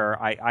where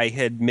I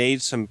had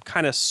made some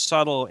kind of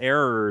subtle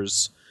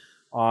errors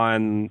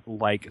on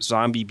like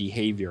zombie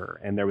behavior,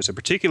 and there was a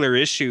particular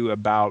issue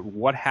about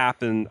what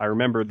happened. I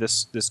remember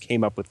this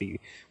came up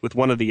with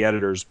one of the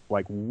editors,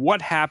 like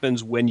what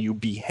happens when you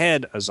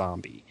behead a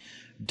zombie?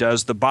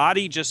 Does the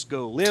body just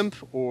go limp,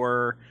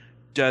 or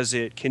does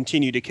it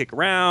continue to kick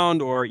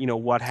around, or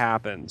what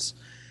happens?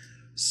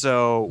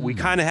 So we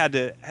kind of had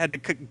to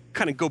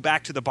kind of go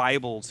back to the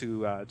Bible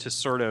to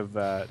sort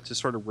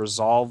of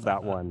resolve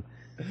that one.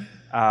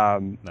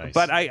 Nice.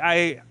 But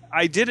I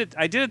did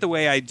it the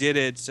way I did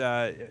it,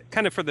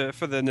 kind of for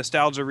the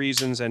nostalgia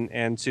reasons,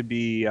 and to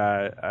be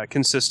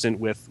consistent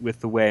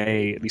with the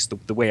way, at least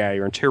the way I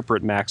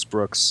interpret Max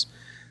Brooks,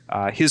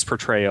 his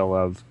portrayal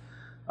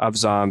of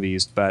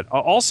zombies. But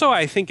also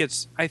I think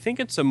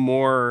it's a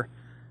more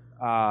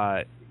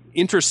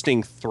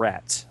interesting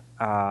threat.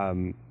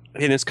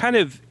 And it's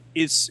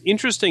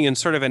interesting in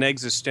sort of an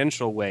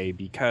existential way,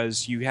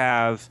 because you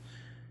have,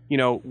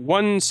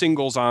 one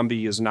single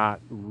zombie is not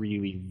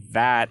really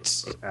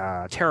that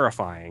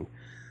terrifying,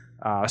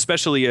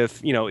 especially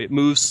if, it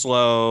moves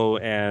slow,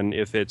 and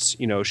if it's,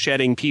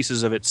 shedding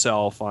pieces of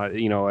itself,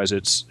 as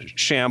it's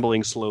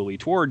shambling slowly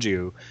towards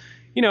you.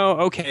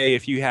 Okay,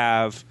 if you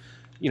have,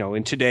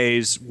 in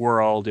today's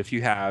world, if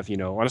you have,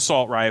 an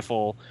assault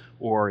rifle,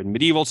 or in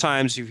medieval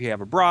times, if you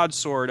have a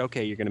broadsword,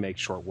 okay, you're going to make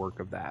short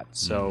work of that.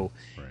 So,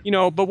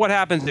 right. But what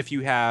happens if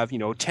you have,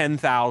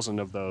 10,000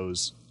 of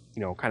those,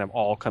 kind of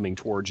all coming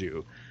towards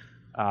you?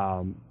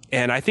 And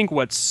I think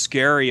what's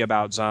scary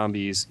about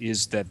zombies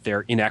is that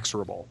they're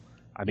inexorable.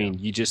 I mean,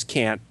 you just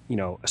can't,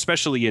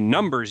 especially in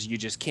numbers, you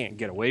just can't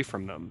get away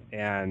from them.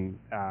 And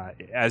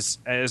as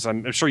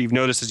I'm sure you've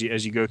noticed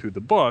as you go through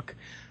the book,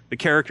 the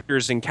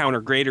characters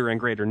encounter greater and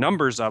greater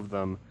numbers of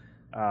them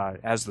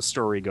as the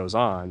story goes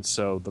on.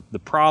 So the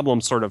problem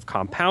sort of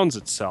compounds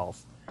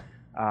itself.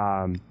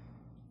 And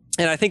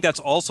I think that's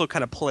also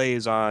kind of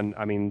plays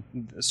on,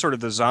 sort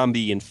of the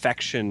zombie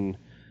infection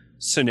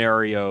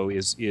scenario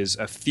is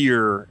a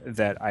fear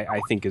that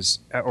I think is,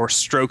 or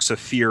strokes of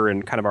fear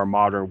in kind of our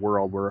modern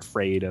world. We're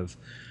afraid of,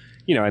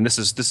 and this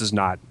is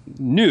not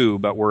new,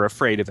 but we're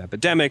afraid of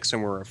epidemics,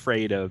 and we're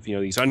afraid of,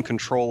 these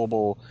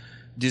uncontrollable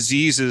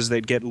diseases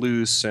that get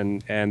loose,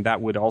 and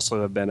that would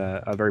also have been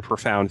a very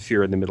profound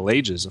fear in the Middle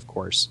Ages, of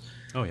course.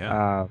 Oh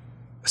yeah.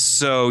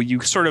 So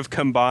you sort of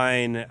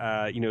combine,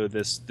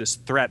 this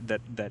threat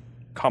that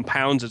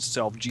compounds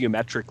itself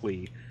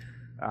geometrically,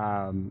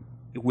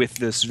 with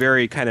this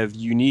very kind of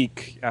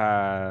unique,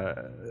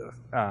 threat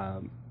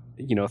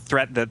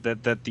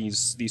that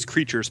these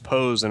creatures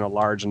pose in a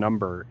large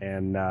number,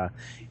 and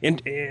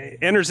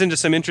enters into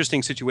some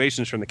interesting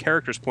situations from the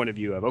character's point of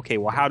view of, okay,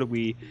 well, how do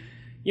we,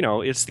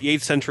 it's the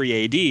 8th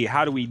century AD.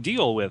 How do we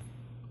deal with,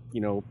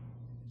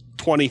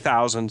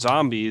 20,000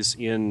 zombies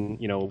in,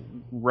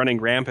 running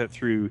rampant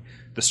through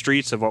the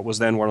streets of what was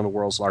then one of the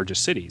world's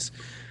largest cities?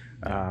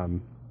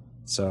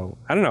 So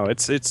I don't know.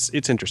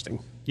 It's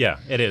interesting. Yeah,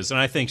 it is. And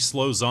I think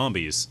slow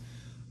zombies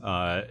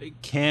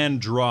can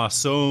draw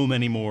so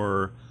many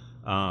more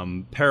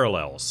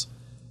parallels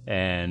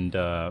and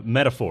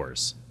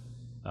metaphors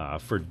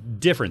for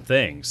different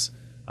things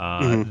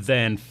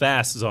than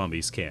fast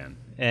zombies can.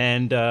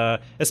 And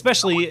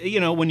especially,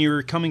 when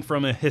you're coming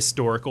from a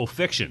historical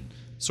fiction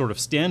sort of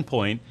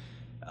standpoint,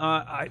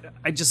 I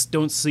just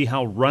don't see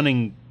how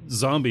running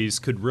zombies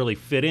could really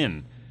fit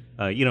in.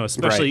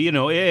 Especially,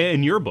 right.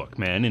 In your book,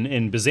 man,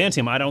 in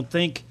Byzantium, I don't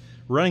think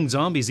running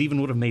zombies even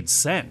would have made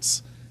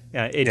sense.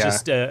 It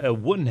just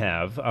wouldn't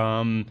have.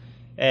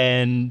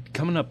 And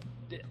coming up,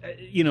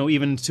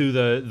 even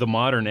to the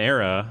modern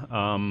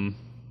era,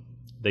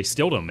 they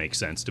still don't make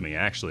sense to me,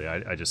 actually.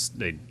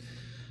 They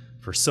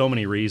for so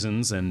many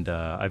reasons, and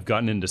I've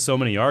gotten into so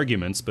many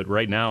arguments, but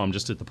right now I'm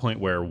just at the point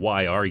where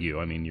why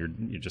argue? I mean,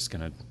 you're just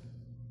gonna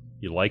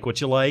you like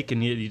what you like,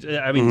 and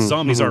I mean,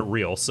 zombies aren't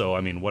real, so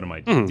I mean, what am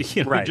I?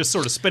 Right. Just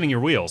sort of spinning your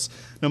wheels,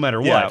 no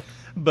matter what. Yeah.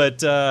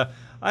 But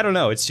I don't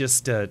know. It's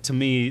just to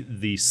me,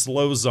 the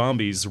slow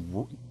zombies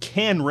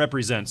can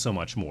represent so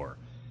much more,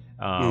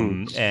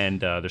 and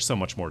there's so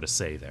much more to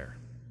say there.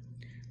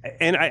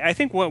 And I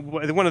think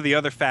one of the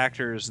other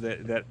factors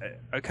that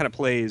kind of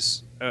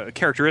plays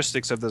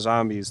characteristics of the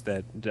zombies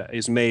that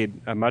is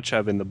made much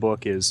of in the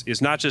book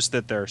is not just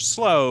that they're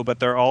slow, but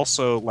they're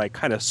also like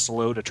kind of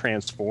slow to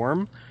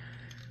transform.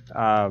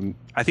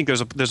 I think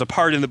there's a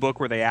part in the book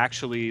where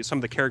some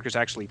of the characters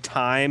actually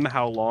time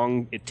how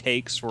long it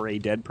takes for a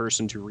dead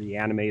person to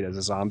reanimate as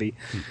a zombie.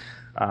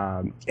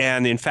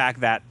 And in fact,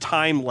 that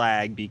time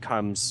lag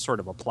becomes sort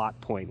of a plot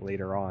point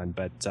later on.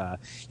 But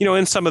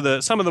in some of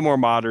the more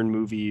modern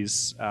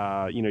movies,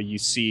 you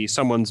see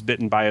someone's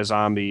bitten by a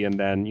zombie, and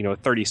then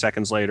 30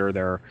 seconds later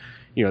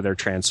they're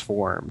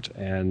transformed,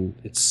 and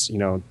it's we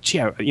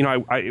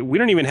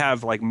don't even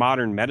have like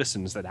modern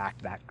medicines that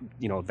act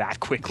that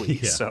quickly.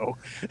 Yeah. So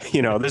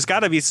there's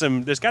got to be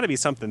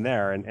something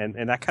there,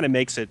 and that kind of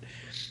makes it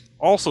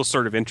also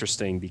sort of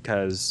interesting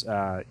because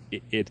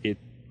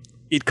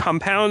it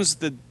compounds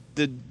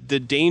the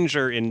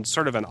danger in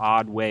sort of an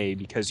odd way,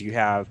 because you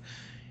have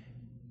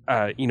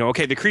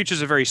the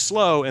creatures are very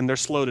slow and they're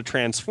slow to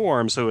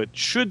transform, so it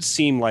should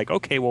seem like,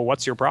 okay, well,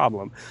 what's your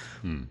problem?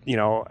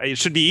 It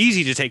should be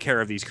easy to take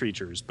care of these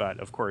creatures, but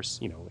of course,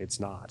 it's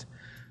not.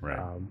 Right.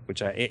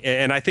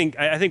 I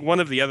think one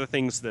of the other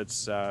things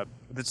that's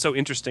so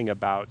interesting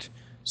about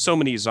so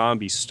many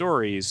zombie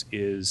stories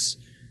is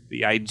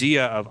the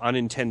idea of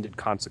unintended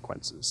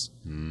consequences.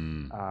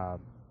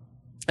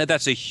 And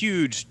that's a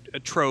huge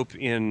trope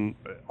in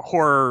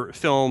horror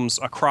films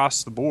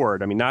across the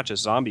board. I mean, not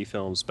just zombie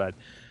films, but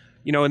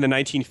in the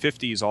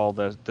 1950s, all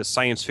the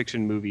science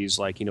fiction movies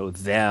like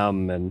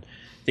Them and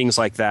things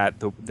like that.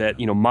 That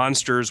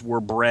monsters were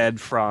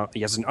bred from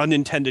as an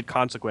unintended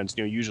consequence.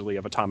 Usually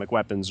of atomic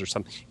weapons or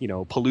some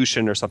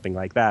pollution or something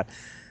like that.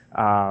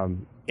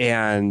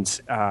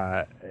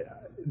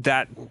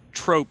 That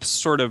trope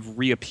sort of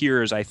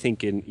reappears, I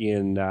think,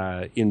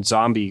 in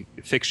zombie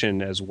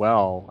fiction as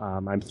well.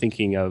 I'm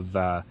thinking of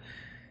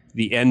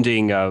the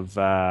ending of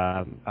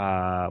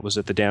was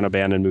it the Dan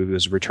O'Bannon movie? It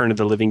was Return of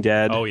the Living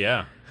Dead. Oh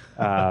yeah.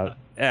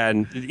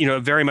 And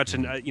very much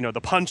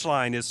the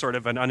punchline is sort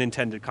of an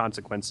unintended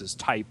consequences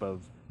type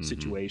of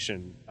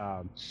situation.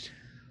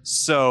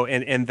 So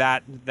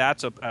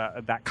that's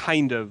that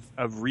kind of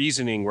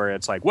reasoning where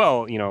it's like,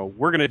 well,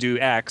 we're going to do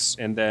X,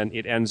 and then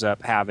it ends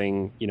up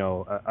having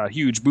a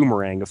huge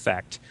boomerang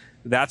effect.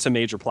 That's a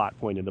major plot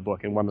point in the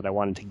book, and one that I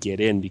wanted to get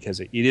in because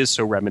it is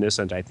so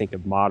reminiscent, I think,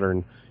 of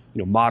modern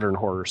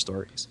horror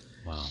stories.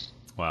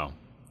 Wow.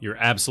 You're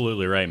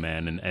absolutely right,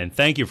 man, and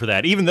thank you for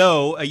that. Even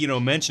though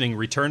mentioning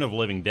Return of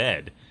Living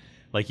Dead,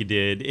 like you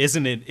did,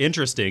 isn't it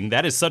interesting?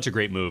 That is such a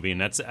great movie, and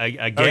that's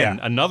again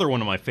another one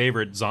of my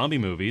favorite zombie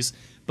movies.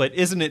 But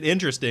isn't it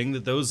interesting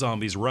that those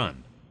zombies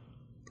run?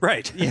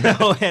 Right.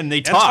 And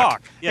they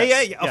talk.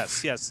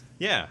 Yes. Yes.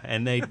 Yeah,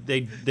 and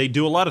they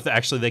do a lot of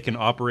actually they can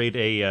operate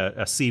a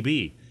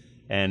CB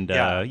and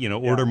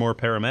order more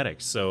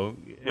paramedics. So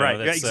right,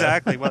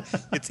 exactly. Well,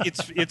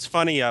 it's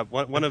funny.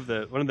 One of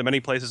the many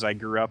places I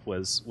grew up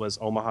was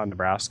Omaha,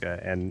 Nebraska,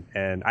 and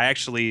I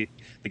actually,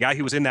 the guy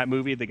who was in that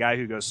movie, the guy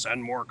who goes,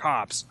 "Send more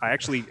cops." I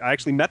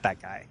actually met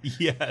that guy.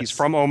 Yes. He's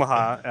from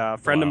Omaha,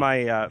 friend of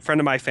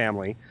my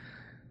family.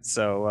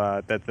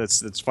 So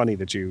that's funny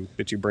that you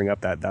bring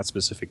up that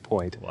specific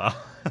point. Wow.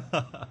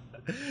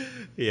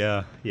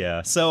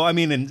 Yeah. So I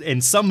mean,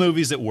 in some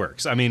movies it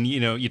works. I mean,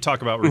 you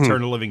talk about Return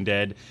of the Living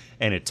Dead,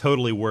 and it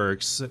totally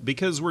works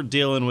because we're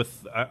dealing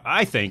with,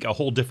 I think, a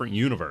whole different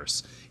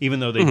universe. Even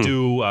though they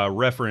do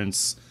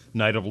reference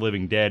Night of the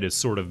Living Dead as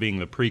sort of being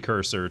the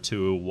precursor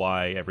to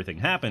why everything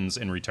happens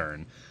in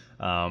Return.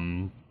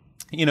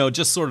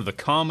 Just sort of the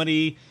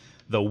comedy,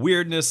 the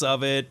weirdness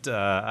of it,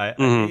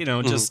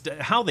 just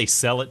how they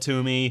sell it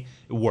to me,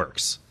 it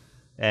works.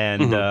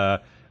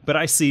 And but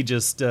I see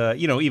just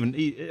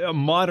even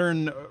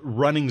modern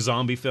running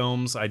zombie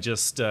films, I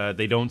just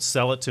they don't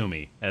sell it to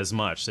me as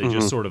much. They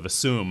just sort of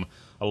assume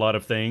a lot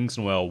of things,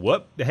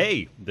 and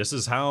hey, this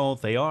is how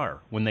they are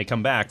when they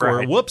come back.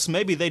 Right. Or whoops,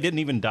 maybe they didn't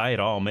even die at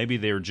all. Maybe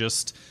they're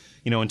just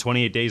in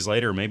 28 days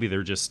later, maybe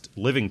they're just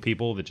living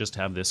people that just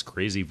have this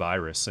crazy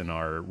virus and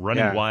are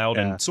running wild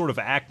and sort of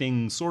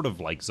acting sort of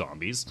like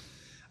zombies.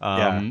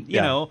 And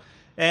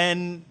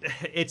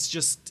it's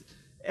just,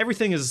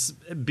 everything has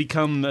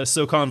become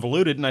so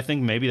convoluted, and I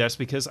think maybe that's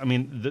because,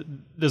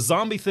 the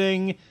zombie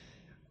thing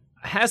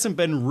hasn't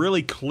been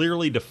really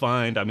clearly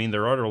defined. I mean,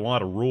 there are a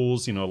lot of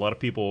rules. A lot of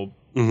people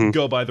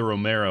go by the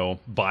Romero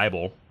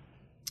Bible.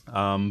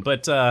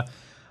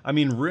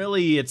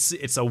 Really,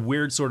 it's a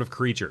weird sort of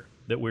creature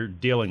that we're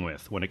dealing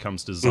with when it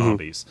comes to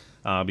zombies,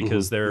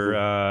 because there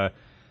are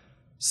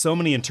so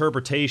many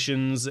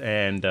interpretations,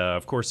 and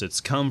of course it's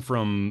come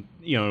from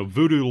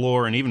voodoo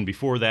lore, and even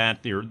before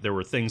that there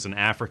were things in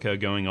Africa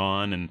going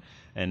on,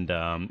 and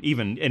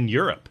even in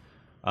Europe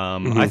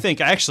I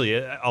think actually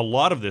a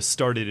lot of this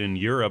started in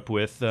Europe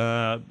with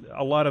a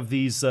lot of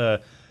these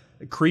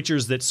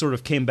creatures that sort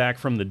of came back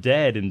from the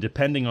dead, and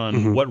depending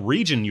on what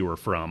region you were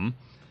from,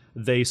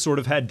 they sort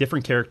of had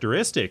different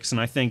characteristics. And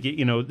I think,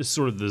 this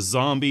sort of the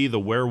zombie, the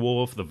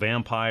werewolf, the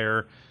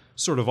vampire,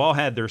 sort of all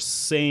had their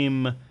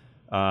same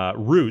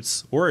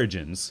roots,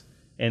 origins,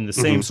 and the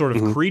same sort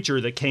of creature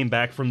that came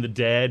back from the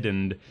dead.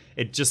 And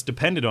it just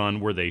depended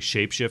on, were they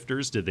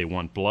shapeshifters? Did they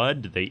want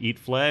blood? Did they eat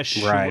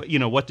flesh? Right.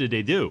 What did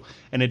they do?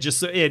 And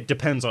it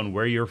depends on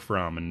where you're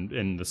from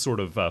and the sort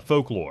of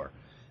folklore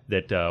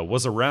that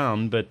was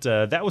around. But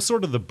that was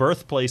sort of the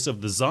birthplace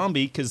of the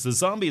zombie, because the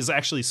zombie is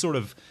actually sort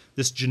of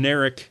this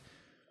generic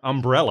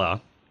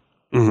umbrella,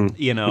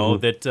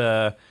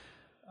 that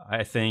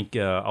I think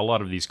a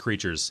lot of these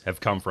creatures have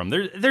come from.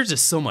 There's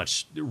just so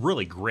much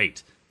really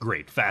great,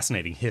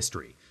 fascinating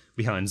history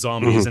behind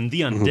zombies and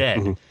the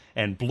undead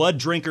and blood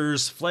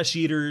drinkers, flesh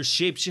eaters,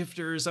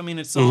 shapeshifters. I mean,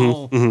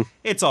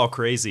 it's all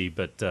crazy,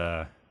 but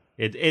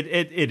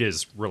it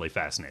is really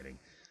fascinating.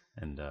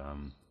 And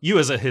you,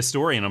 as a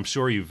historian, I'm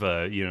sure you've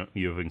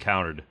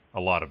encountered a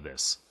lot of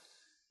this.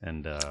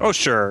 And oh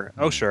sure.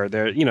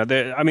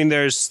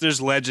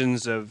 There's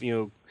legends of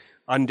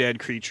undead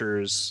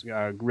creatures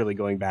really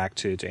going back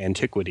to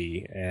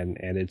antiquity, and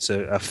it's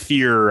a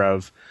fear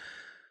of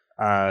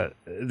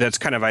that's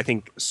kind of, I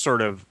think,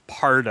 sort of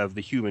part of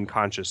the human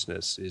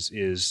consciousness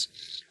is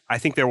I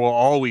think there will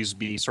always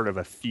be sort of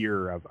a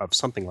fear of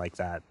something like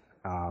that.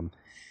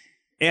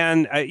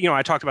 And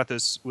I talked about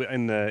this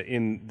in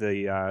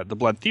the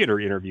Blood Theater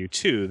interview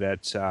too.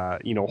 That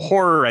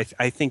horror,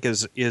 I think,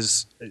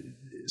 is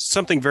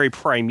something very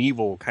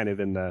primeval, kind of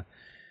in the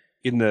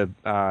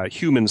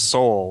human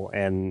soul.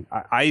 And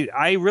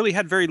I really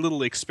had very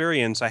little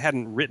experience. I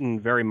hadn't written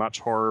very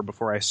much horror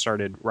before I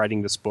started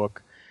writing this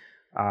book,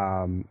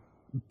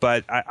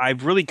 but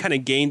I've really kind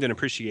of gained an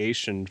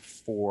appreciation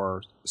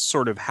for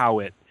sort of how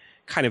it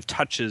kind of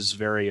touches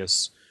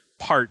various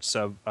parts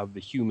of the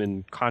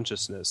human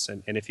consciousness.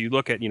 And if you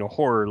look at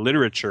horror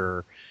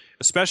literature,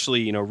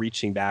 especially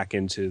reaching back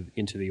into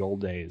the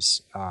old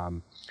days,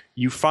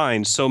 you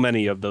find so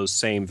many of those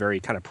same very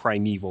kind of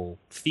primeval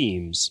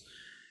themes.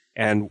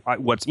 And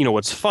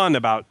what's fun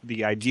about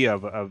the idea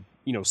of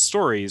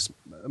stories,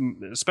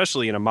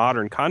 especially in a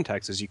modern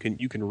context, is you can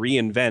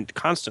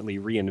constantly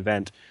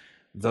reinvent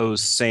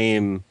those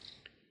same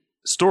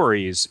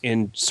stories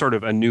in sort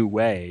of a new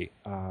way.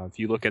 If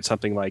you look at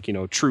something like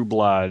True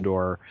Blood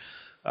or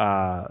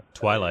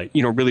Twilight,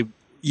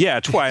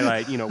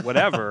 Twilight,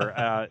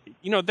 whatever.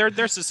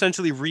 There's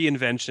essentially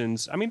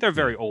reinventions. I mean, they're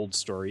very old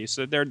stories,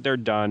 so they're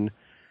done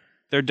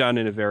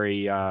in a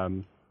very a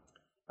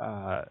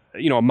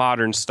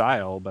modern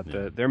style,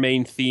 but their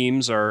main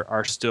themes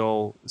are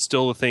still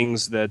the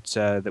things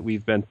that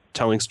we've been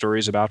telling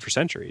stories about for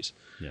centuries.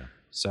 Yeah.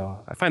 So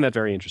I find that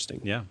very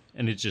interesting. Yeah,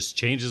 and it just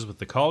changes with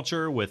the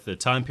culture, with the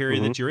time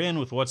period that you're in,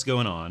 with what's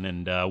going on,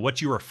 and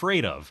what you're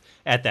afraid of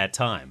at that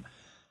time.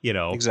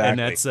 Exactly. And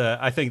that's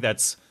I think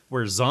that's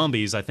where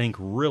zombies, I think,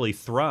 really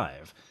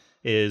thrive,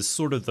 is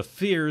sort of the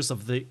fears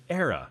of the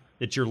era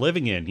that you're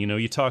living in.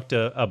 You talked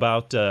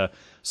about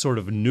sort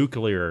of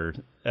nuclear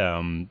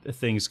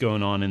things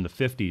going on in the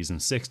 50s and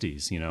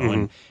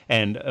 60s,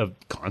 and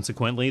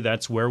consequently,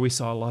 that's where we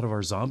saw a lot of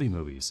our zombie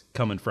movies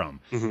coming from.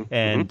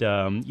 And,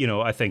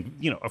 I think,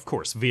 of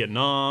course,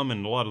 Vietnam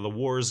and a lot of the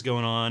wars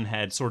going on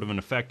had sort of an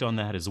effect on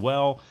that as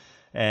well.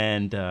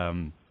 And,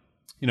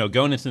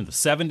 going into the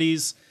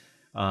 70s,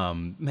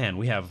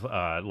 we have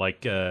I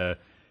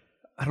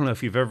don't know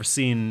if you've ever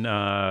seen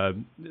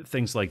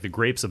things like The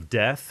Grapes of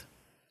Death,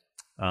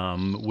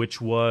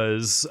 which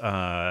was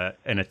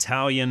an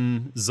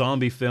Italian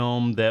zombie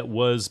film that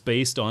was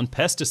based on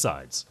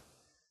pesticides.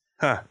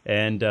 Huh.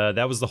 And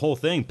that was the whole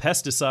thing,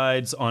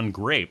 pesticides on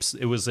grapes.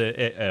 It was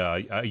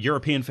a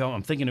European film.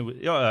 I'm thinking it was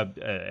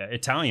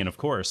Italian, of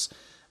course,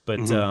 but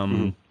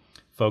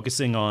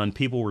focusing on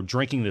people were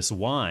drinking this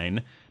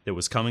wine that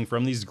was coming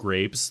from these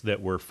grapes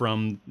that were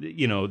from,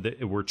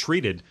 that were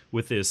treated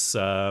with this,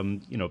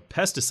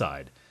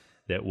 pesticide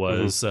that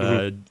was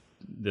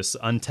this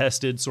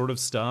untested sort of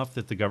stuff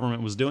that the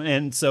government was doing.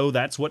 And so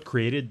that's what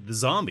created the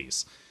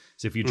zombies.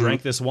 So if you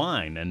drank this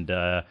wine and,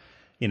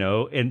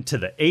 into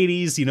the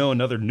 80s,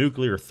 another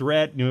nuclear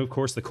threat, of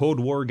course, the Cold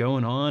War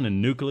going on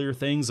and nuclear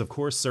things, of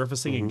course,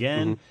 surfacing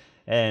again.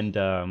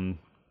 And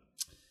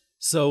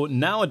so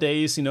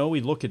nowadays,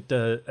 we look at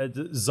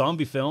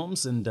zombie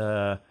films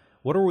and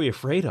what are we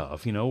afraid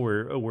of?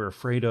 We're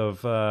afraid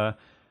of,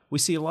 we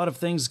see a lot of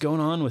things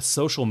going on with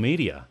social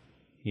media,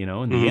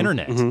 and the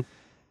internet.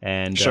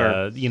 And,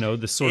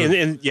 the sort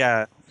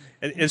of...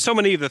 And so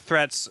many of the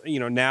threats,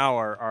 now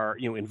are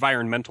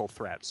environmental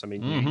threats. I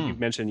mean, you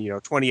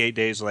mentioned, 28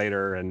 Days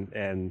Later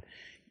and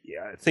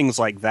things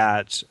like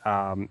that.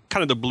 Kind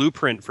of the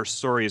blueprint for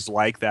stories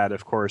like that,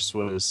 of course,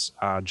 was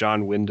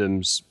John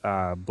Wyndham's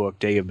book,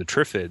 Day of the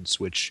Triffids,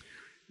 which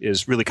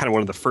is really kind of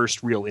one of the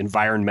first real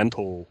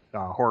environmental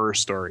horror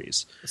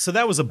stories. So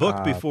that was a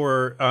book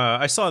before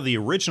I saw the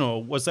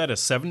original. Was that a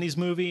 70s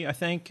movie, I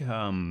think?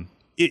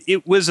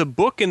 it was a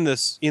book in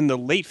the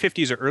late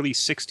 50s or early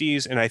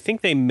 60s, and I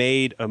think they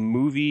made a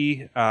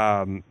movie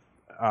in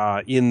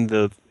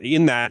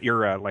that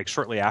era, like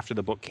shortly after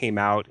the book came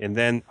out, and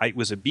then it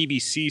was a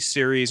BBC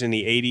series in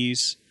the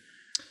 80s.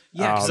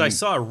 Yeah, because I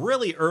saw a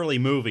really early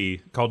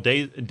movie called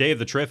Day of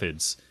the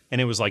Triffids, and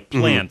it was like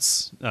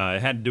plants.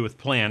 It had to do with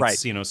plants, Right.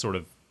 sort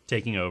of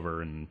taking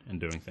over and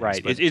doing things.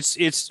 Right. But,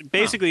 It's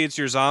basically it's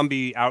your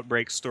zombie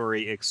outbreak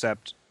story,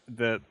 except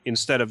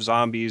instead of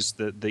zombies,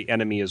 the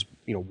enemy is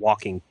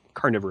walking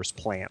carnivorous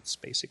plants,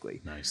 basically.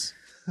 nice.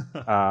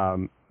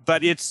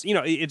 But it's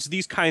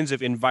these kinds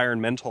of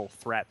environmental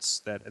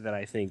threats that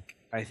I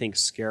think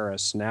scare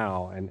us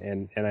now,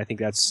 and I think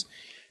that's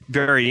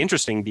very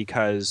interesting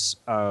because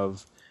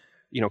of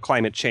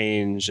climate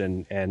change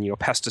and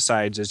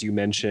pesticides, as you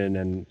mentioned,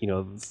 and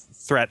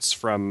threats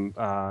from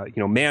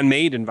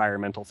man-made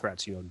environmental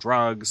threats,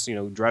 drugs,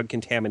 drug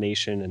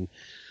contamination, and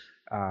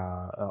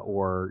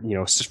or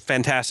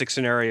fantastic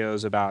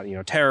scenarios about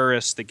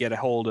terrorists that get a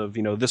hold of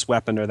this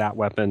weapon or that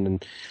weapon,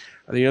 and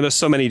there's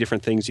so many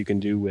different things you can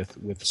do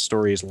with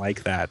stories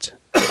like that.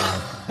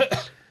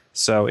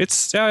 So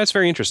it's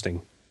very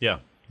interesting. Yeah.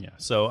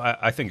 So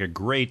I think a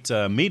great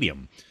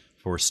medium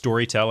for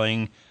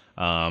storytelling.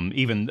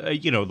 Even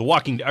The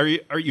Walking. Are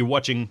you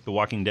watching The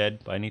Walking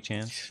Dead by any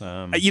chance?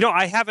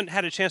 I haven't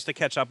had a chance to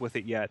catch up with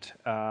it yet,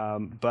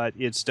 but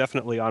it's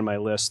definitely on my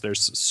list.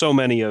 There's so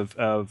many of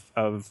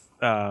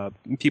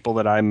people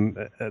that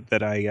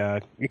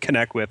I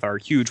connect with are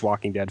huge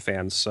Walking Dead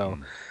fans, so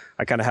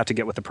I kind of have to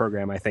get with the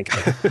program, I think.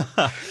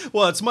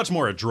 Well, it's much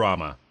more a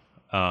drama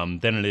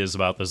than it is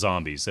about the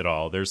zombies at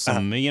all. There's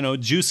some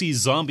juicy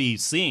zombie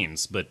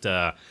scenes, but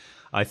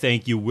I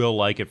think you will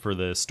like it for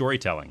the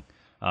storytelling.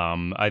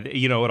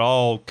 It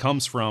all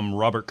comes from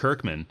Robert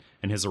Kirkman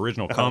and his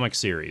original comic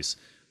series,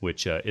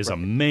 which is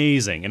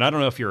amazing. And I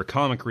don't know if you're a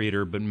comic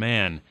reader, but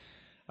man,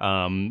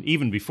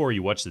 even before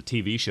you watch the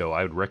TV show,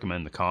 I would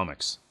recommend the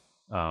comics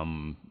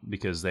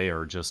because they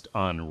are just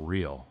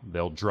unreal.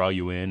 They'll draw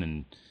you in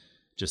and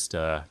just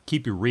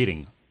keep you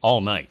reading all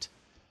night.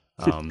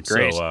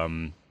 Great.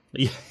 So,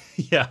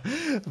 yeah,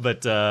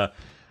 but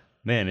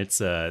man, it's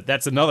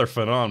that's another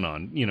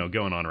phenomenon,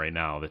 going on right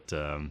now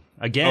that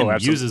again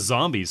uses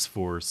zombies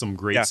for some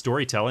great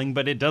storytelling,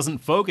 but it doesn't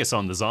focus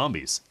on the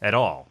zombies at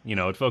all.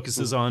 It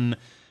focuses on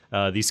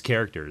these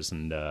characters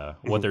and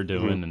what they're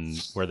doing and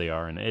where they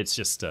are, and it's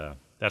just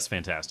that's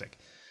fantastic.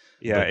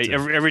 Yeah, But,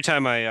 every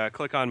time I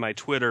click on my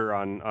Twitter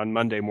on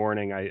Monday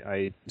morning,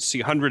 I see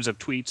hundreds of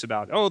tweets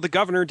about, the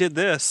governor did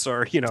this,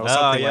 or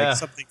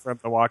something from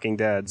The Walking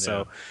Dead.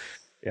 So,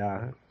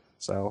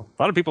 so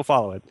a lot of people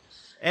follow it.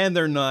 And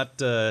they're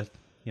not,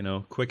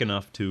 quick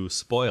enough to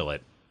spoil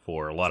it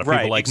for a lot of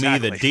people like me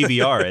that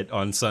DVR it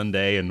on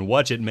Sunday and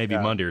watch it maybe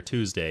Monday or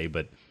Tuesday.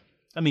 But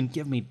I mean,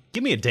 give me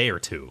a day or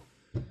two.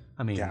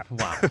 I mean,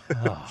 wow.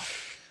 Oh.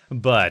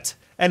 But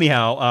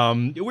anyhow,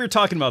 we were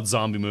talking about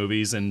zombie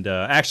movies and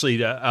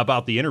actually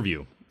about the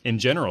interview in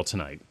general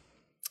tonight.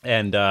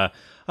 And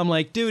I'm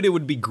like, dude, it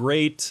would be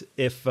great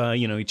if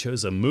he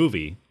chose a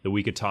movie that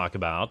we could talk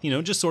about.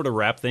 Just sort of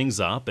wrap things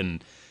up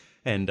and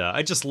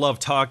I just love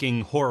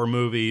talking horror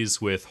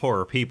movies with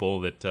horror people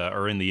that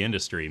are in the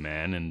industry,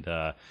 man.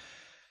 And,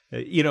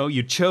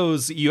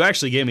 you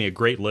actually gave me a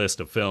great list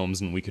of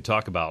films, and we could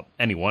talk about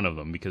any one of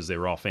them because they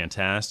were all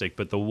fantastic.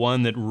 But the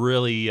one that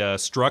really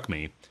struck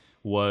me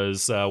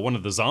was one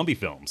of the zombie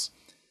films.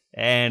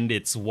 And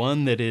it's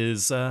one that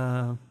is,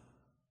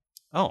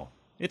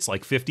 it's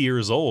like 50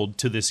 years old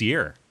to this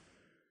year,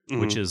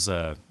 which is,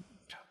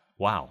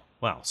 wow,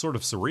 sort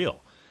of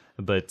surreal.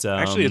 But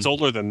actually, it's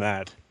older than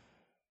that.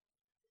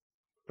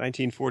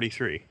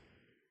 1943.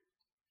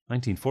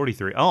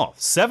 1943. Oh,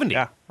 70.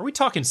 Yeah. Are we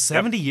talking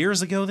 70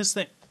 years ago, this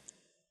thing?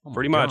 Oh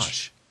Pretty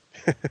much.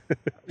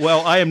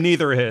 Well, I am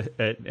neither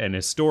an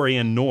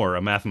historian nor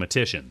a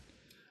mathematician,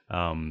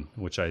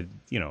 which I,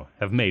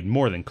 have made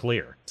more than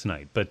clear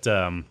tonight. But,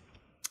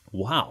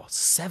 wow,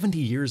 70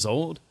 years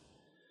old?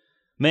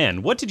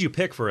 Man, what did you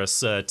pick for us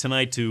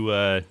tonight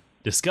to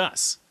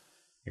discuss?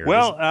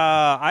 Well,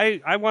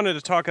 I wanted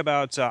to talk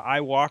about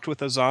I Walked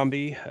with a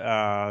Zombie,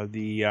 one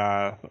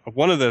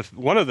of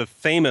the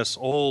famous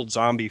old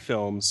zombie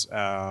films,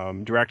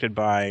 directed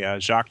by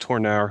Jacques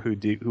Tourneur,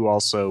 who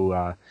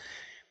also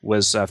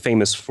was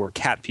famous for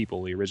Cat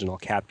People, the original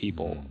Cat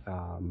People.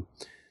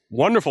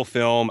 Wonderful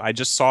film. I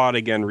just saw it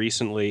again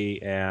recently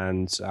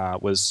and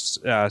was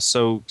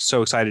so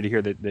excited to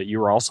hear that you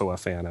were also a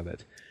fan of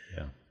it.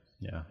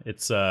 Yeah.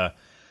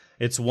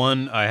 It's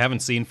one I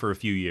haven't seen for a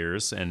few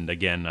years, and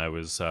again, I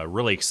was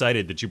really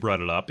excited that you brought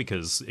it up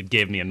because it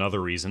gave me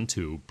another reason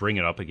to bring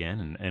it up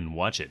again and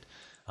watch it.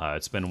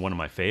 It's been one of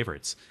my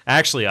favorites.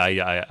 Actually,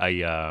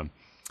 I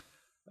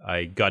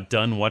got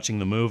done watching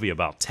the movie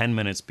about 10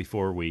 minutes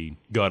before we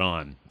got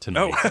on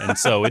tonight, and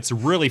so it's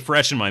really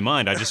fresh in my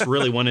mind. I just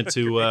really wanted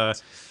to,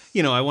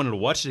 I wanted to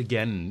watch it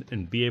again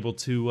and be able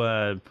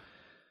to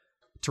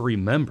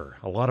remember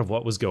a lot of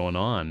what was going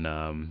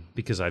on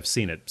because I've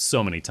seen it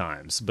so many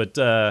times. But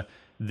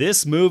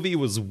this movie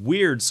was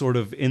weird sort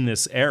of in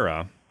this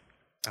era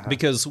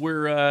because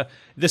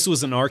this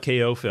was an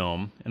RKO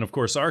film, and of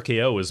course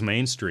RKO was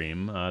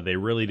mainstream. They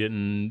really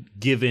didn't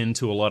give in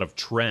to a lot of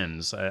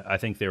trends. I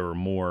think they were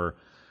more,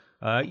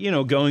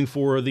 going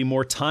for the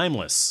more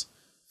timeless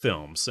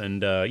films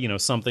and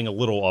something a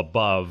little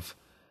above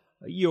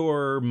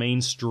your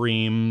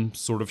mainstream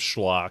sort of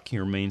schlock,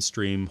 your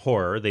mainstream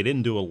horror. They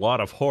didn't do a lot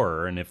of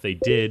horror, and if they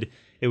did,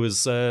 it was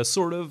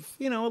sort of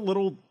a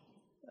little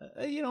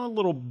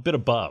bit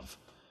above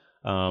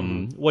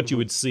what you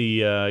would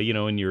see,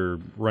 in your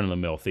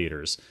run-of-the-mill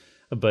theaters.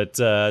 But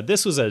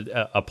this was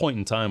a point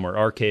in time where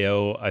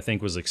RKO, I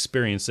think, was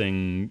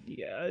experiencing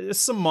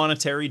some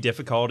monetary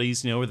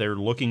difficulties, where they're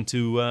looking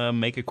to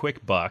make a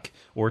quick buck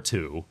or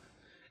two.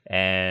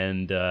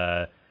 And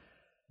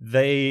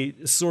they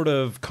sort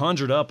of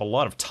conjured up a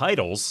lot of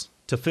titles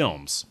to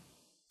films.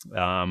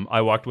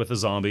 I Walked with a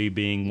Zombie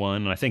being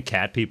one, and I think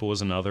Cat People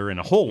was another, and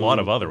a whole lot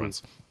of other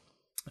ones.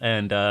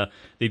 And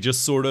they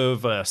just sort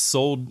of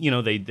sold,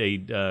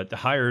 they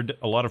hired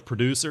a lot of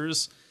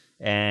producers,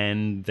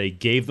 and they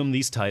gave them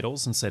these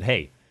titles and said,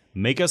 hey,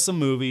 make us some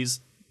movies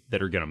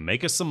that are going to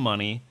make us some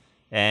money,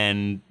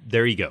 and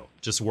there you go.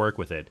 Just work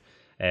with it.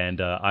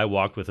 And I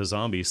Walked with a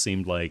Zombie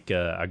seemed like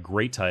a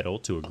great title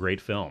to a great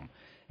film.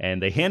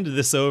 And they handed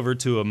this over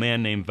to a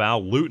man named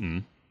Val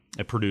Lewton,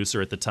 a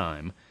producer at the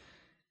time,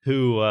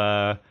 who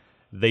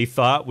they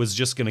thought was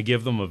just going to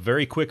give them a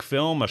very quick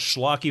film, a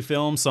schlocky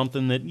film,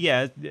 something that,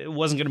 it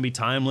wasn't going to be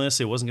timeless,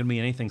 it wasn't going to be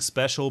anything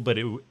special, but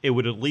it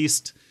would at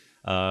least,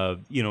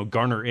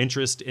 garner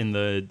interest in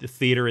the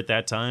theater at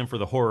that time for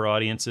the horror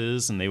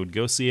audiences, and they would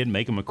go see it and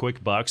make them a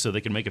quick buck so they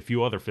could make a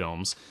few other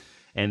films.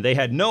 And they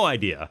had no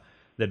idea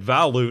that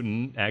Val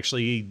Lewton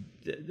actually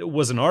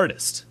was an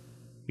artist.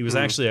 He was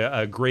actually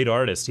a great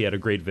artist. He had a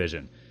great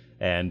vision.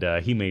 And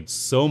he made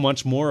so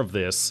much more of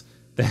this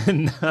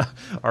than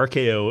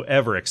RKO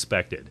ever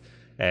expected.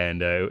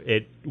 And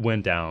it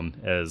went down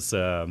as,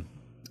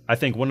 I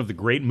think, one of the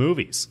great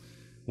movies,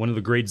 one of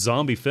the great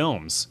zombie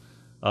films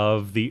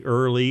of the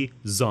early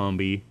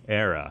zombie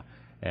era.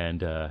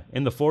 And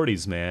in the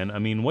 40s, man, I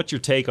mean, what's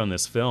your take on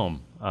this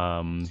film?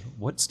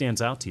 What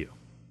stands out to you?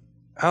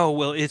 Oh,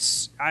 well,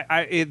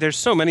 there's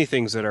so many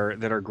things that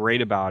are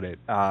great about it.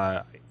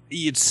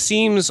 It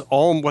seems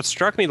what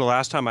struck me the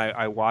last time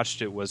I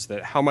watched it was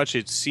that how much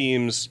it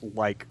seems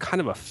like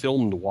kind of a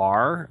film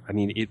noir. I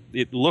mean,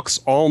 it looks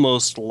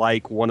almost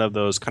like one of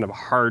those kind of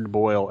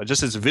hard-boiled,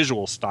 just its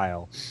visual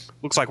style,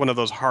 looks like one of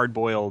those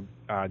hard-boiled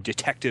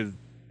detective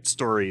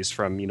stories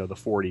from the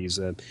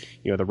 40s,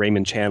 the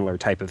Raymond Chandler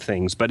type of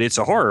things. But it's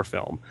a horror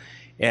film,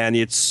 and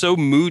it's so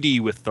moody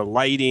with the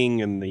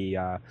lighting and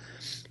the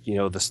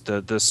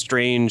the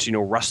strange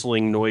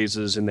rustling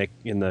noises in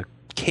the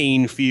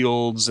cane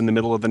fields in the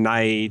middle of the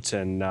night,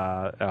 and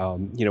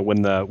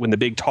when the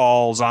big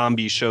tall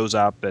zombie shows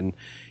up, and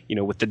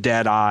with the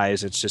dead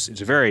eyes, it's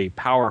very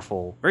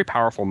powerful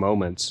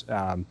moments.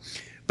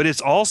 But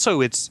it's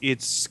also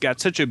it's got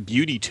such a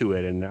beauty to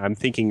it, and I'm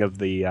thinking of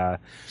the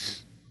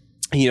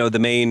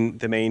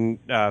main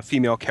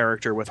female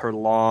character with her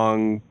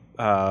long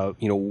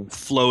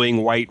flowing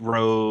white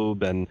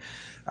robe and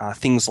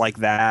things like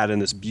that,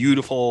 and this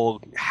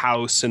beautiful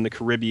house in the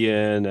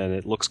Caribbean, and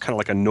it looks kind of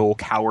like a Noel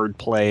Coward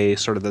play,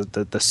 sort of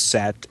the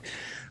set,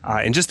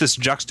 and just this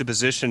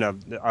juxtaposition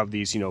of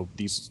these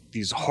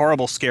these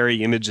horrible,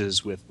 scary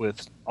images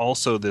with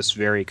also this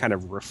very kind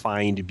of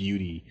refined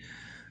beauty.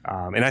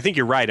 And I think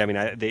you're right. I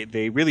mean,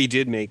 they really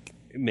did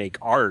make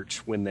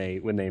art when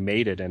they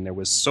made it, and there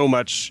was so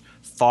much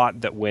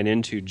thought that went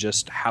into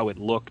just how it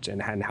looked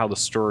and how the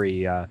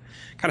story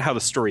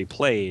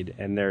played.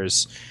 And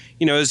there's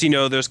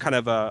there's kind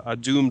of a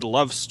doomed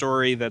love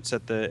story that's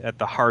at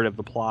the heart of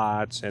the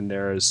plot, and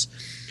there's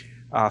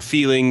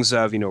feelings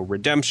of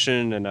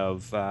redemption and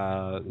of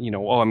I'm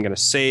going to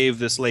save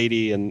this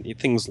lady and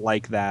things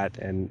like that,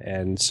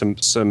 and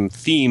some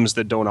themes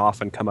that don't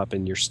often come up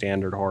in your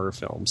standard horror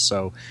films.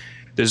 So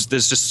there's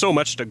just so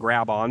much to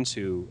grab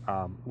onto.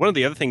 One of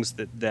the other things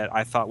that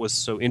I thought was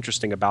so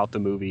interesting about the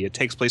movie, it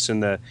takes place in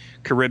the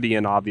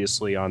Caribbean,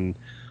 obviously on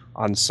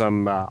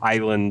some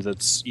island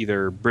that's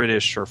either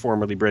British or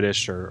formerly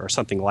British or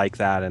something like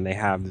that, and they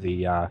have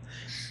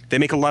they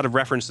make a lot of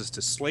references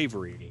to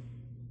slavery,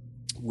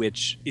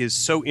 which is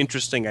so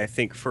interesting, I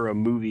think, for a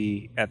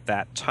movie at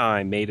that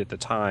time, made at the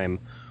time,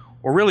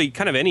 or really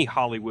kind of any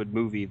Hollywood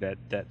movie that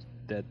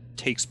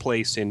takes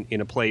place in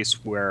a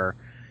place where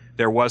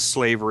there was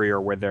slavery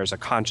or where there's a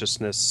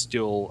consciousness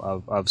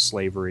still of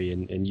slavery,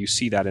 and you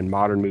see that in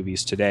modern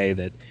movies today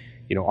that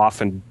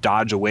often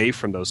dodge away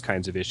from those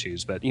kinds of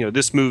issues. But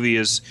this movie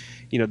is,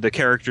 the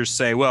characters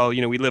say, well,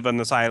 we live on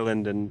this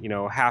island, and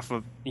half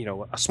of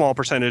a small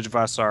percentage of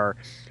us are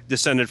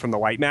descended from the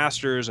white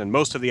masters, and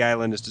most of the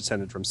island is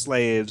descended from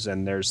slaves,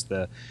 and there's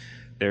the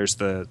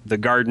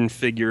garden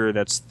figure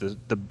that's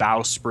the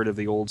bowsprit of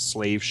the old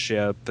slave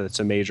ship that's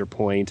a major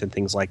point, and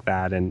things like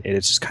that. And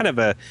it's just kind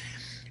of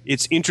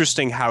it's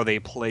interesting how they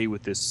play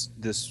with this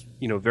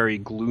very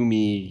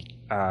gloomy,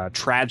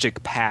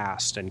 tragic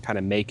past, and kind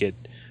of make it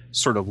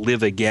sort of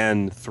live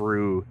again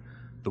through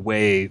the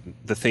way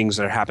the things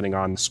that are happening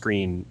on the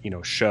screen,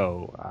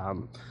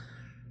 show.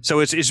 So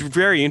it's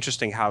very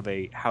interesting how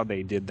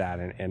they did that,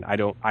 and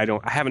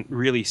I haven't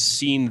really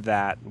seen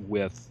that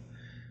with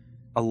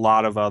a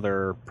lot of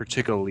other,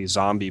 particularly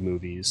zombie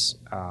movies.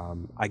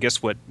 I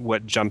guess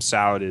what jumps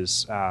out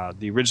is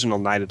the original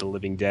Night of the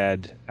Living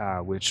Dead,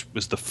 which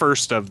was the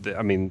first of the.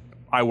 I mean,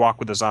 I Walk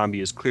with a Zombie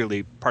is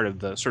clearly part of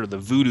the sort of the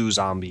voodoo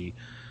zombie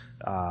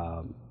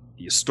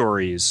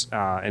stories,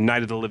 and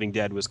Night of the Living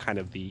Dead was kind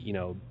of the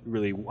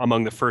really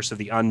among the first of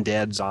the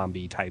undead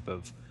zombie type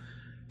of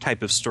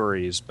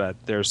stories. But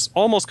there's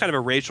almost kind of a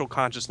racial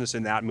consciousness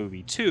in that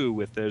movie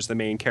too. There's the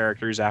main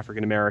character is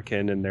African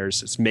American, and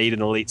it's made in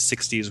the late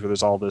 '60s where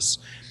there's all this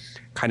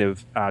kind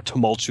of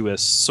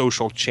tumultuous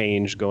social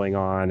change going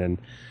on.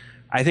 And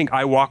I think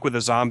I Walk with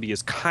a Zombie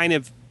is kind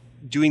of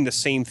doing the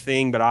same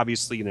thing, but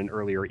obviously in an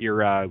earlier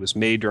era. It was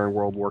made during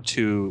World War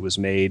II. It was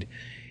made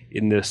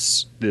in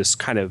this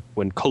kind of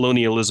when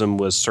colonialism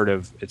was sort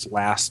of its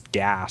last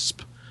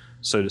gasp,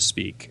 so to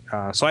speak.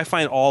 So I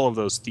find all of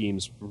those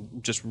themes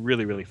just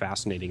really, really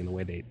fascinating in the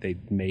way they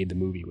made the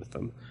movie with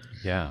them.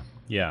 Yeah.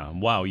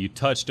 Wow, you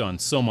touched on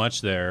so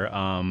much there.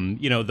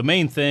 The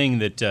main thing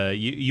that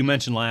you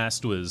mentioned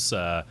last was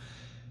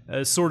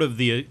sort of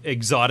the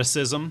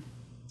exoticism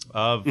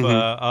of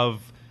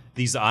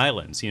these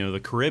islands,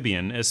 the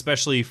Caribbean,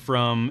 especially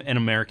from an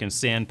American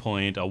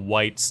standpoint, a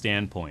white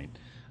standpoint.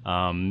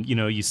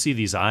 You see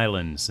these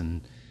islands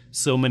and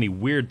so many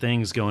weird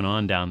things going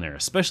on down there,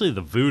 especially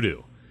the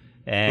voodoo.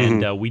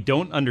 And we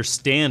don't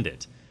understand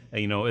it,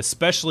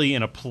 especially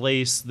in a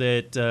place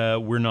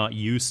that we're not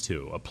used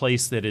to, a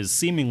place that is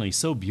seemingly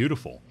so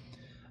beautiful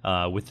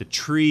with the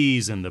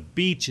trees and the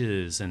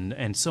beaches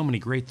and so many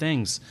great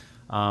things.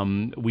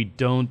 We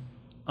don't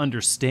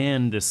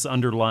understand this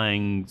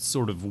underlying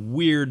sort of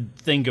weird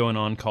thing going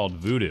on called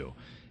voodoo.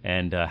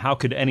 And how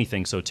could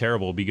anything so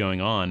terrible be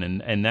going on?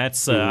 And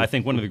that's, I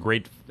think, one of the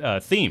great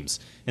themes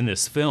in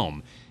this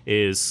film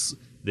is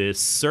this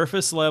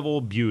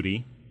surface-level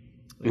beauty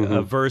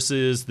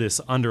versus this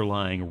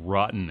underlying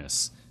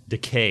rottenness,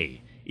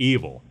 decay,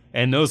 evil.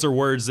 And those are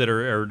words that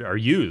are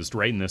used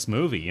right in this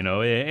movie,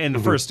 and the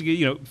first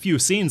few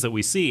scenes that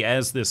we see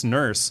as this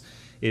nurse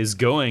is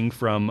going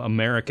from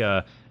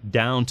America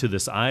down to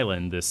this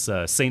island, this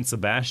Saint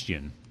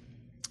Sebastian.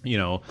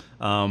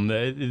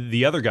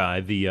 The other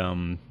guy,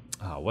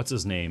 what's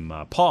his name,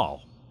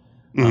 Paul,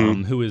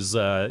 who is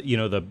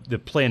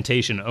the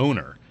plantation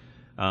owner.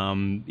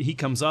 He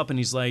comes up and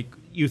he's like,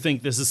 "You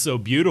think this is so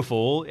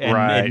beautiful,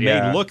 and it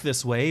may look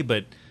this way,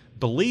 but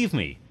believe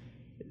me,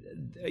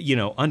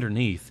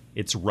 underneath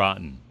it's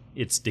rotten,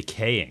 it's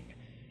decaying."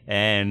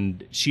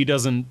 And she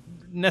doesn't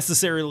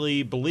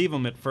necessarily believe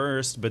him at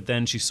first, but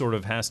then she sort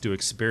of has to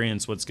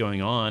experience what's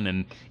going on,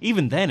 and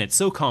even then, it's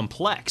so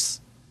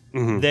complex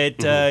that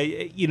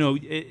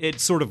it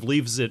sort of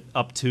leaves it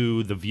up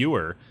to the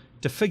viewer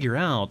to figure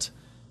out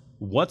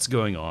what's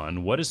going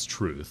on, what is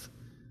truth,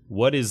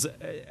 what is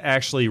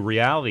actually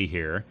reality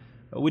here,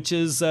 which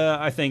is,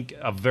 I think,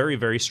 a very,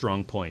 very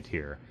strong point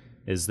here,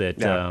 is that,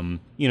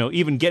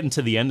 even getting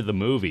to the end of the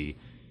movie,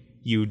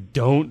 you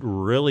don't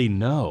really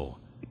know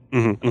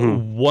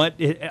what,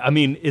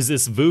 is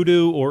this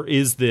voodoo or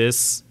is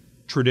this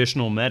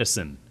traditional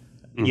medicine?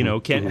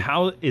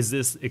 How is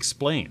this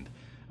explained?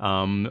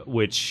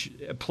 Which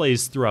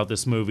plays throughout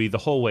this movie the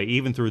whole way,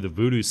 even through the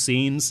voodoo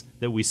scenes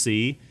that we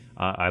see.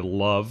 I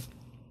love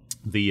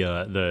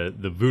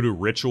the voodoo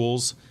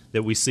rituals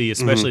that we see,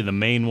 especially the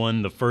main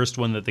one, the first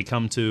one that they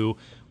come to,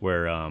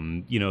 where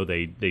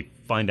they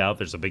find out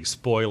there's a big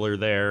spoiler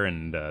there,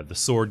 and the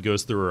sword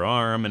goes through her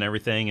arm and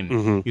everything,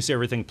 and you see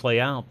everything play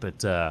out.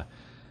 But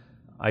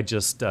I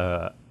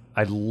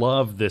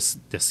love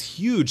this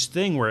huge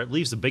thing where it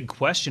leaves a big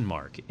question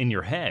mark in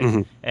your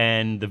head,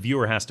 and the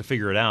viewer has to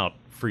figure it out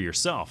for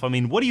yourself. I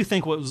mean, what do you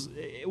think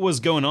was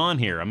going on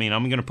here? I mean,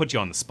 I'm going to put you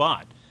on the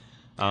spot.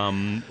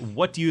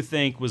 What do you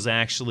think was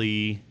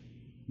actually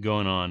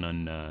going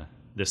on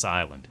this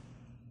island?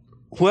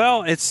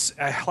 Well, it's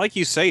like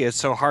you say, it's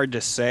so hard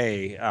to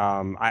say.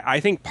 I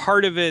think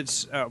part of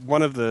it's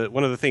one of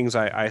the things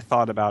I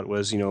thought about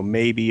was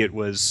maybe it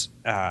was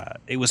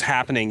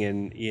happening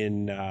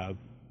in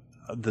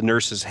the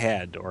nurse's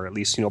head, or at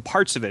least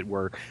parts of it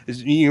were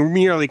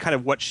merely kind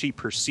of what she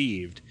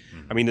perceived.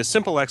 I mean, the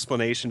simple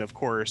explanation, of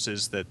course,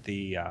 is that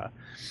the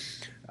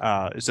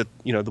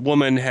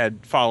woman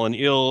had fallen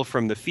ill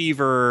from the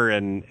fever,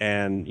 and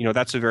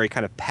that's a very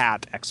kind of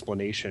pat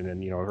explanation,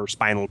 and her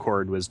spinal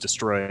cord was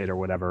destroyed or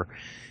whatever,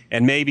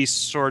 and maybe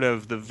sort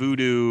of the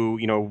voodoo,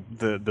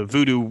 the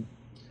voodoo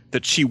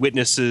that she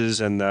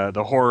witnesses and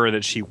the horror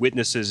that she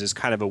witnesses is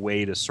kind of a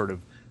way to sort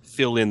of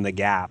fill in the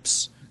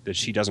gaps that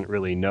she doesn't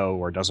really know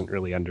or doesn't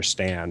really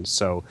understand.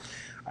 So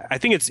I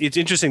think it's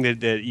interesting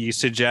that you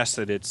suggest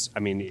that it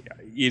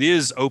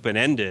is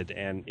open-ended,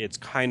 and it's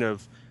kind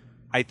of,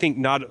 I think,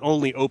 not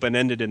only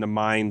open-ended in the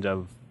mind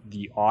of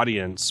the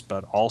audience,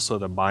 but also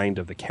the mind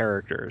of the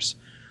characters.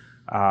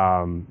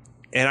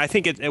 And I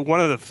think one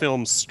of the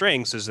film's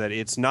strengths is that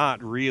it's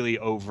not really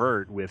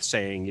overt with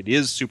saying it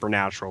is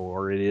supernatural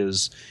or it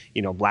is,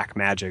 black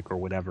magic or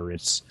whatever.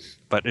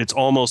 But it's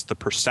almost the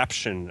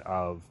perception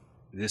of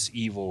this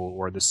evil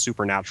or this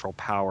supernatural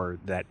power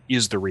that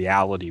is the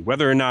reality.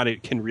 Whether or not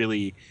it can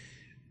really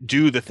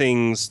do the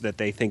things that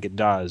they think it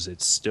does,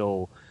 it's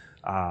still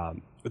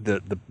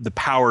the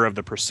power of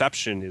the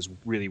perception is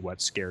really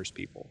what scares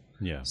people.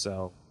 Yeah.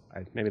 So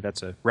maybe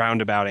that's a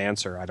roundabout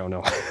answer. I don't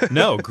know.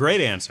 No,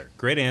 great answer.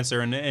 Great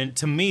answer. And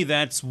to me,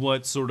 that's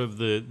what sort of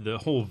the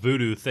whole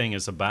voodoo thing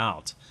is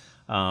about.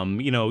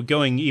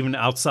 Going even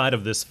outside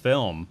of this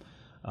film,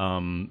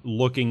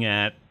 looking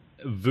at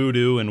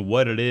voodoo and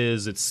what it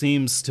is, it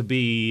seems to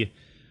be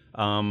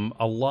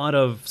a lot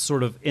of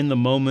sort of in the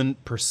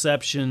moment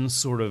perception,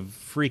 sort of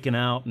freaking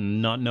out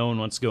and not knowing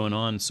what's going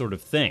on sort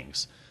of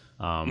things.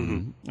 I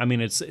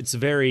mean, it's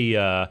very,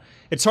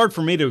 it's hard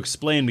for me to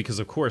explain because,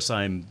 of course,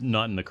 I'm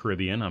not in the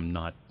Caribbean. I'm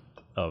not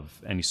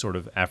of any sort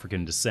of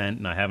African descent,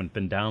 and I haven't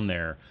been down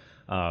there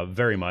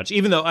very much,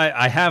 even though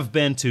I have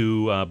been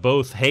to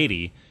both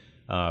Haiti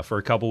for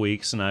a couple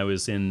weeks, and I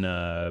was in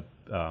the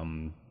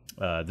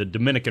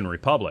Dominican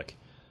Republic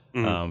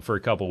for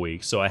a couple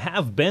weeks. So I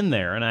have been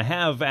there, and I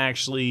have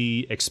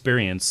actually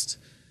experienced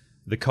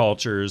the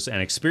cultures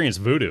and experienced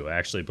voodoo,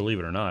 actually, believe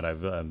it or not.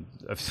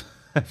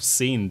 I've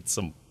seen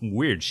some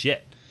weird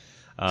shit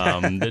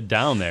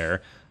down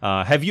there.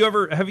 Have you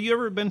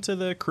ever been to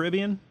the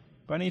Caribbean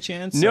by any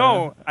chance?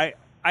 No, I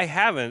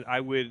haven't. I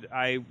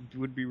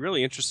would be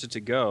really interested to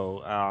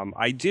go.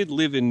 I did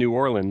live in New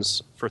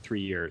Orleans for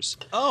 3 years.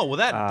 Oh, well,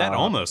 that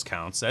almost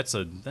counts. That's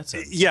a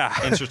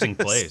interesting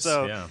place.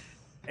 So, yeah.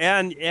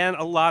 And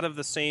a lot of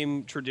the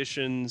same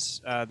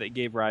traditions that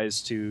gave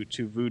rise to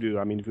voodoo.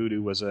 I mean,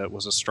 voodoo was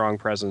a strong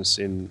presence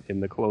in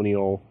the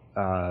colonial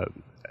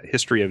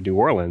history of New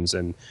Orleans,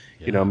 and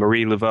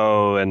Marie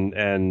Laveau,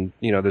 and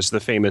there's the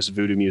famous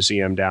Voodoo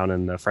Museum down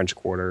in the French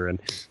Quarter, and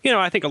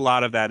I think a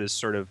lot of that is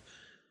sort of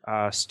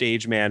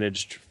stage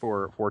managed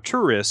for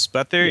tourists,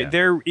 but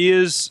there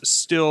is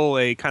still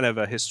a kind of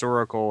a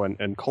historical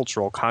and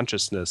cultural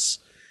consciousness.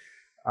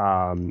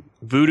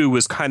 Voodoo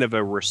was kind of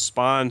a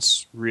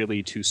response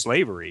really to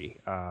slavery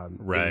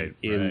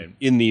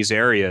in these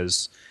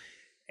areas,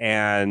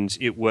 and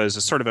it was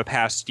a sort of a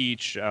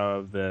pastiche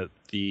of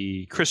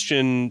the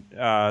Christian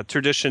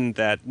tradition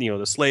that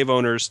the slave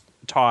owners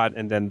taught,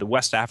 and then the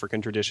West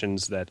African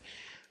traditions that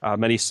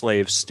many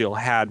slaves still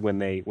had when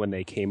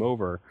they came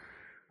over.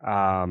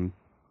 And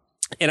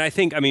I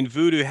think,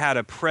 voodoo had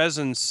a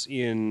presence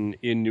in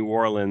New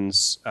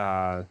Orleans,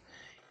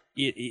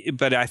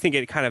 but I think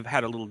it kind of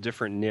had a little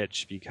different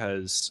niche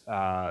because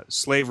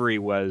slavery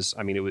was,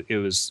 it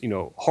was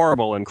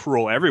horrible and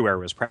cruel everywhere it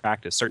was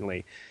practiced,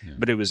 certainly,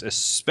 but it was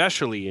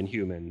especially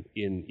inhuman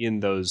in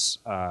those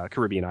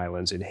Caribbean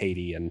islands, in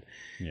Haiti and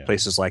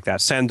places like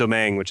that.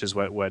 Saint-Domingue, which is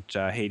what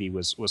Haiti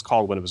was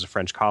called when it was a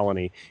French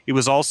colony. It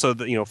was also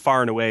far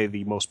and away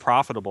the most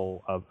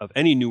profitable of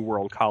any New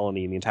World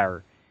colony in the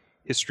entire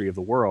history of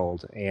the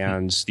world,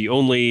 and the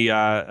only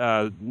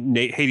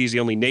Haiti's the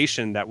only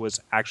nation that was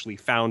actually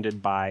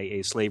founded by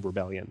a slave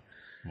rebellion.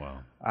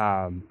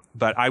 Wow!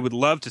 But I would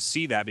love to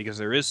see that because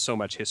there is so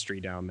much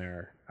history down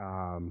there,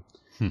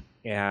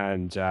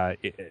 and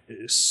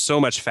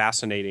so much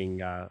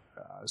fascinating,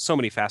 so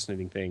many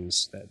fascinating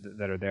things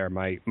that are there.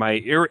 My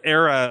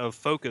era of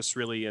focus,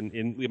 really,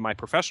 in my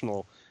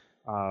professional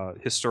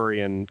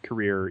historian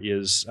career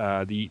is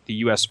the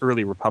U.S.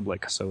 early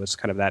republic. So it's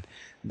kind of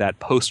that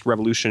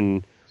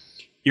post-revolution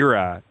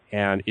era,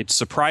 and it's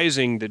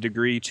surprising the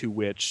degree to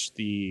which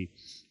the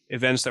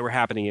events that were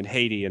happening in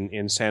Haiti and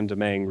in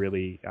Saint-Domingue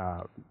really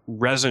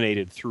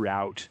resonated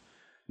throughout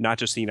not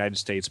just the United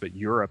States but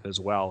Europe as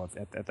well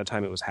at the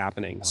time it was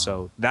happening. Wow.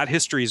 So that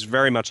history is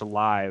very much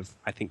alive,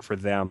 I think, for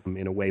them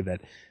in a way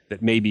that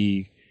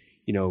maybe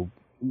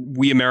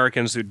we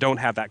Americans who don't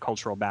have that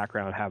cultural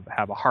background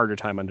have a harder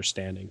time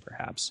understanding,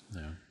 perhaps.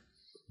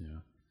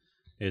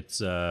 Yeah.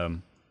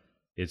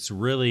 It's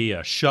really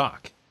a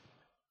shock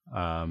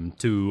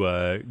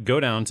to go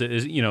down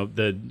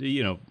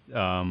to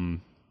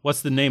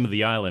what's the name of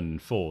the island in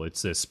full?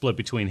 It's a split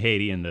between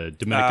Haiti and the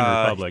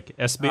Dominican Republic.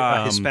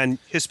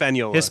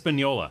 Hispaniola.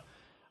 Hispaniola.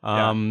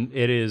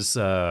 It is.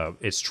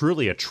 It's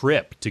truly a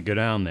trip to go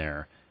down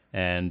there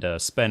and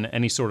spend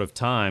any sort of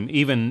time,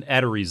 even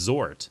at a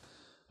resort.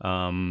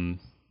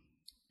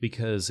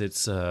 Because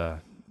it's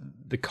the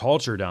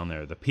culture down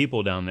there, the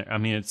people down there. I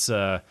mean, it's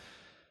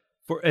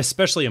for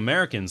especially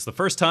Americans. The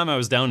first time I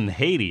was down in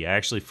Haiti, I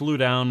actually flew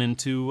down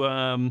into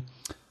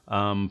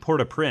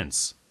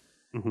Port-au-Prince,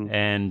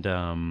 and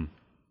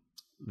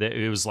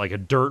it was like a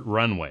dirt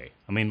runway.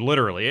 I mean,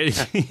 literally.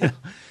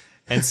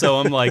 And so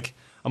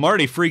I'm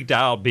already freaked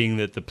out, being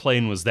that the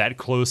plane was that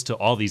close to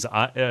all these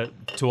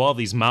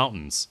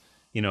mountains.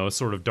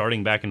 Sort of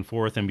darting back and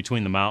forth in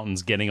between the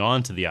mountains, getting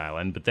onto the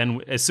island. But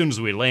then as soon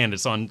as we land,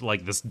 it's on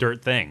like this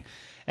dirt thing.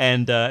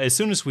 And as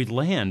soon as we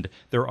land,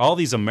 there are all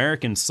these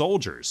American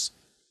soldiers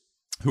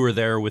who are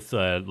there with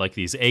like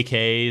these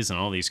AKs and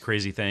all these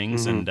crazy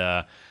things. And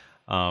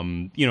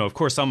Of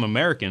course, I'm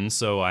American,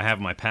 so I have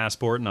my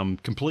passport, and I'm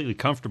completely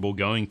comfortable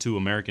going to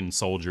American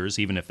soldiers,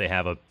 even if they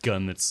have a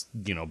gun that's,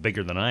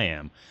 bigger than I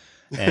am.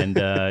 And,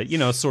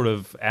 sort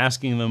of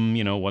asking them,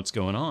 what's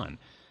going on.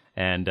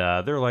 And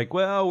they're like,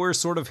 well, we're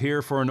sort of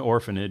here for an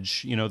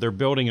orphanage. They're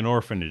building an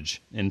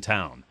orphanage in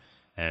town.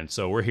 And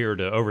so we're here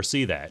to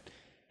oversee that.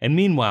 And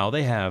meanwhile,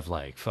 they have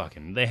like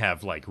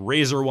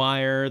razor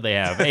wire, they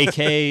have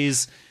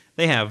AKs,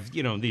 they have,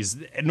 these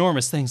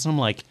enormous things. And I'm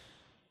like,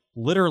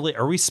 literally,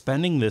 are we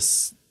spending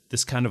this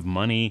kind of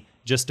money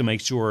just to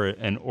make sure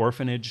an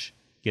orphanage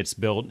gets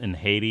built in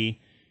Haiti?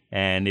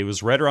 And it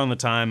was right around the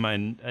time,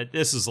 and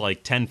this is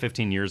like 10,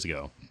 15 years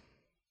ago.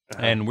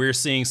 And we're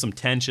seeing some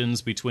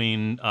tensions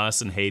between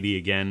us and Haiti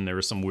again. There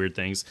were some weird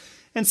things.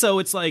 And so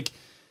it's like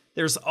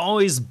there's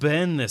always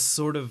been this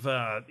sort of,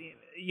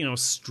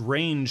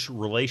 strange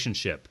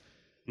relationship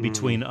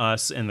between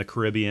us and the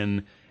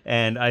Caribbean.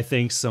 And I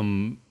think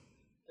some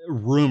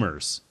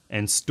rumors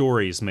and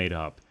stories made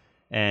up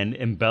and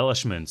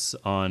embellishments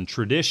on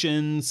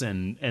traditions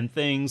and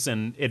things.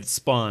 And it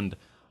spawned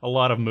a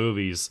lot of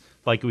movies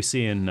like we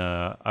see in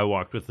I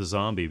Walked with the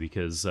Zombie,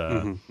 because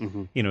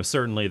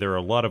certainly there are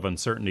a lot of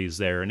uncertainties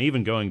there. And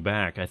even going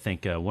back, I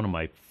think one of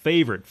my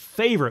favorite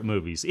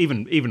movies,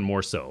 even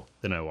more so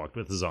than I Walked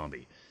with the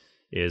Zombie,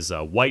 is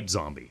White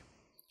Zombie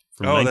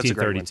from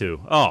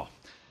 1932. Oh,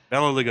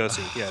 Bela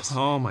Lugosi, yes.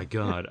 Oh my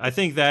God, I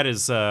think that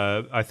is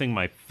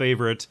my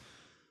favorite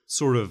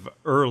sort of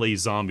early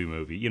zombie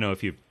movie.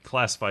 If you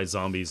classify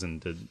zombies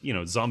into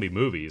zombie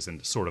movies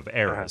into sort of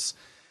eras.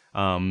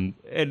 And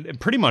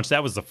pretty much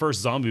that was the first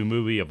zombie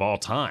movie of all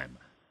time.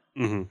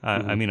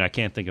 I mean, I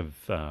can't think of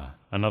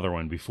another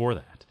one before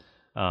that.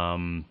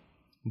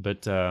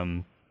 But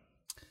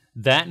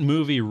that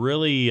movie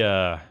really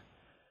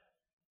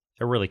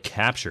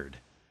captured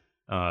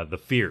the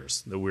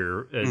fears that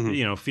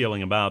we're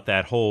feeling about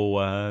that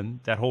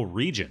whole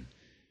region,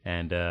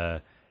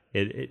 and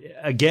it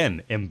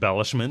again,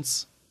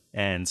 embellishments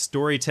and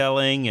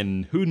storytelling,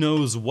 and who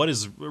knows what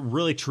is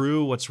really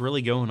true, what's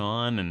really going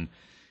on, and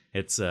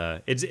it's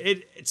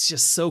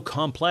just so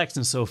complex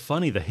and so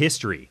funny, the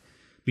history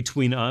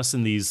between us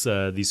and these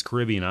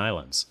Caribbean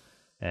islands,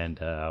 and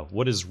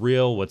what is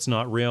real, what's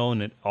not real,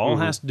 and it all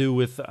has to do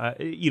with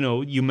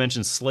you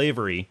mentioned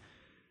slavery,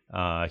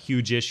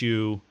 huge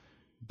issue,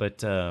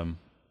 but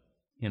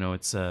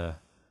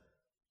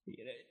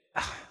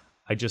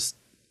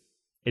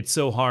it's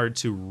so hard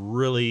to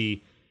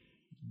really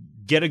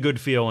get a good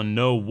feel and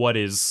know what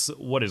is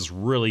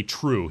really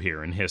true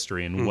here in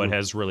history and what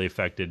has really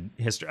affected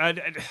history.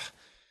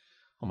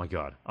 Oh my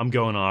God, I'm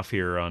going off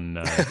here on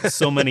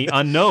so many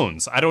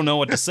unknowns. I don't know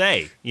what to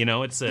say.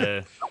 It's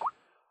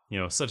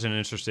such an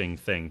interesting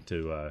thing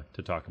to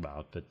talk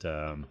about. But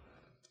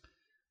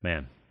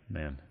man,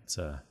 it's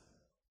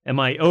am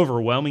I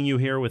overwhelming you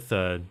here with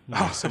so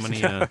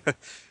many?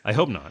 I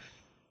hope not.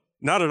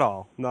 Not at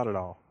all. Not at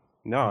all.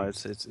 No,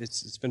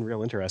 it's been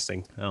real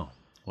interesting. Oh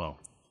well.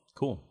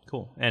 Cool.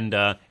 And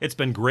it's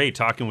been great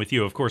talking with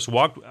you. Of course,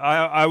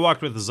 I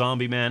Walked with the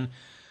Zombie, man.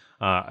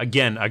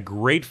 Again, a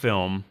great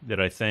film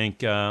that I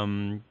think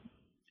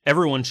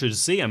everyone should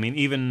see. I mean,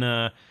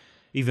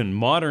 even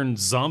modern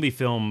zombie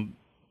film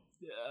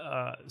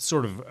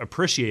sort of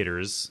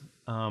appreciators.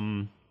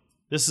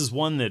 This is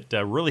one that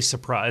really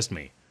surprised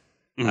me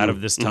out of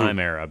this time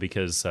era,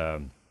 because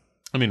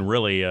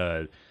really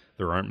there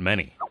aren't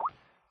many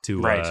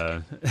to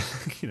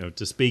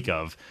to speak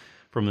of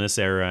from this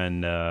era,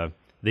 and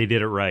they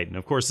did it right. And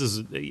of course, this is,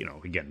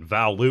 again,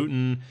 Val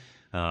Lewton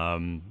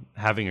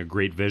having a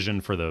great vision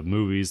for the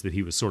movies that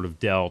he was sort of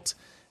dealt,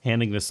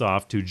 handing this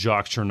off to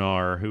Jacques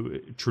Tourneur.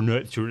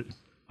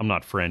 I'm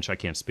not French. I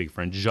can't speak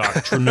French.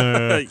 Jacques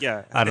Tourneur.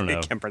 Yeah. I don't know.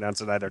 I can't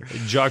pronounce it either.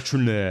 Jacques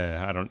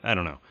Tourneur. I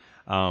don't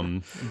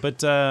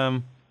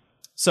know.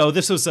 So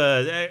this was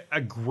a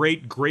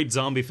great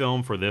zombie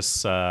film for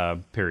this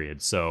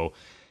period. So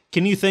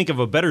can you think of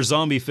a better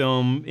zombie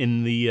film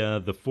in the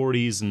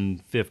 40s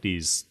and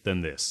 50s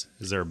than this?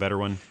 Is there a better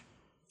one?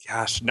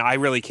 Gosh, no, I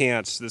really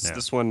can't.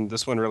 This one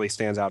really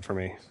stands out for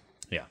me.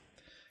 Yeah,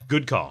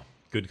 good call.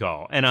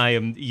 And I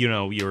am,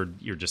 you're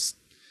just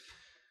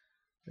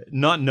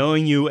not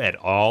knowing you at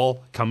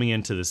all coming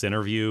into this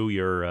interview.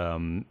 You're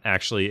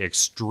actually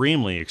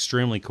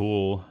extremely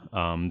cool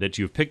that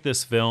you've picked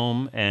this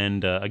film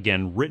and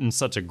again written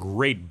such a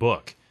great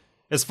book,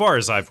 as far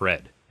as I've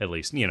read, at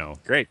least.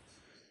 Great.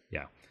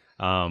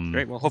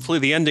 Great. Well, hopefully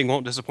the ending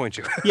won't disappoint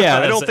you. Yeah,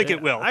 I don't think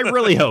it will. I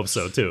really hope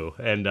so too,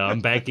 and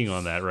I'm banking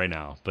on that right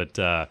now.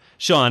 But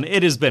Sean,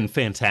 it has been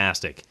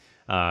fantastic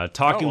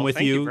talking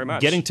with you, very much.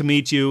 Getting to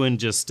meet you, and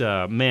just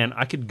man,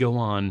 I could go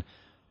on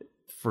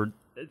for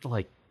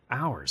like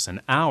hours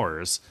and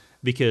hours,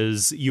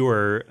 because you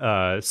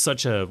are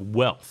such a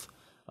wealth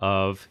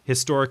of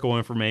historical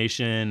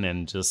information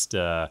and just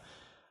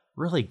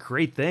really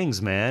great things,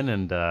 man.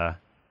 And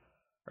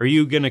are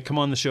you going to come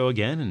on the show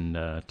again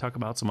and talk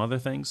about some other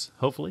things,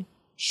 hopefully?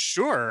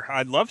 Sure,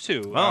 I'd love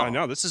to.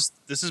 No, this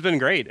has been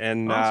great.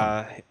 And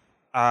awesome.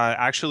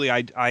 Actually,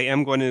 I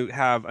am going to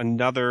have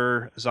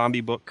another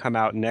zombie book come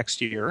out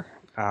next year.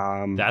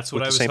 That's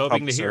what I was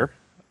hoping to hear.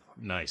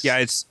 Nice. Yeah,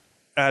 it's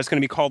going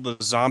to be called The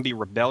Zombie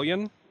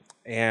Rebellion.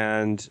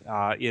 And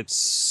it's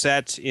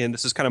set in,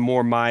 this is kind of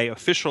more my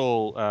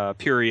official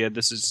period.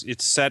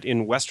 It's set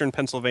in Western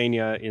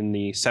Pennsylvania in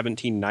the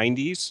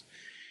 1790s.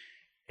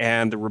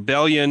 And the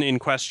rebellion in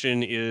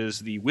question is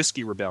the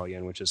Whiskey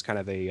Rebellion, which is kind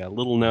of a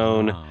little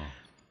known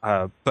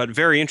but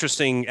very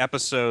interesting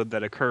episode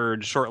that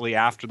occurred shortly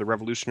after the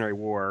Revolutionary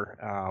War,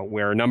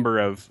 where a number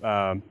of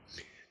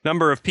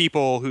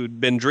people who'd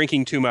been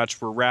drinking too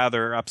much were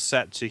rather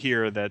upset to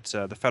hear that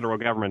the federal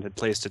government had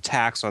placed a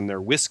tax on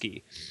their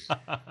whiskey.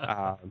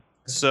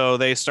 So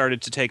they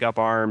started to take up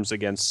arms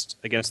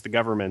against the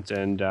government,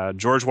 and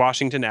George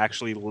Washington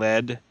actually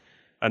led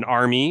an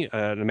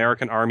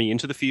American army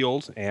into the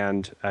field,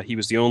 and he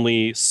was the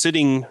only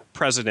sitting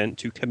president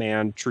to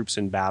command troops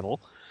in battle.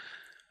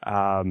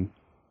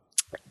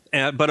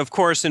 But of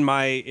course, in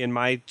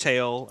my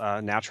tale,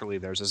 naturally,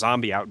 there's a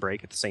zombie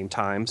outbreak at the same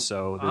time,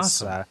 so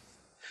this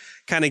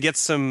kind of gets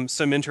some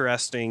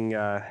interesting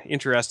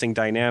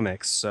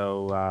dynamics.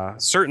 So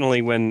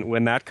certainly,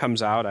 when that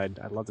comes out,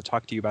 I'd love to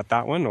talk to you about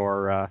that one,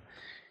 or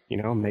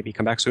maybe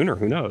come back sooner.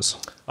 Who knows?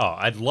 Oh,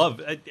 I'd love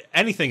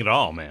anything at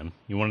all, man.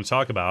 You want to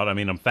talk about? I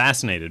mean, I'm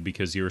fascinated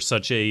because you're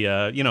such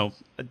a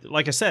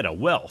like I said, a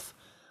wealth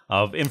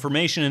of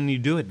information, and you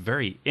do it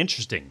very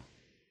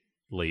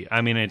interestingly.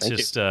 I mean, it's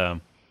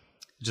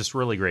just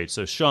really great.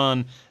 So,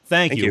 Sean,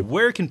 thank you.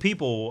 Where can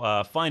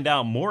people find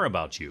out more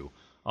about you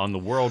on the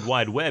World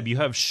Wide Web? You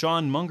have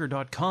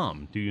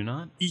SeanMunger.com, do you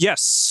not?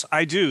 Yes,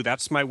 I do.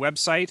 That's my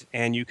website,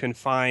 and you can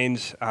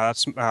find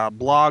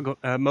blog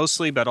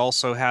mostly, but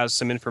also has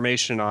some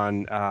information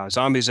on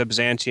Zombies of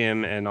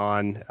Byzantium and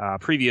on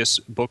previous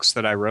books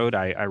that I wrote.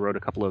 I wrote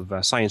a couple of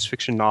science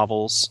fiction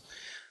novels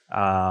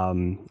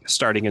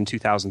starting in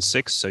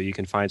 2006, so you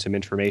can find some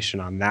information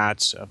on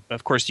that.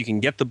 Of course, you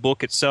can get the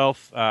book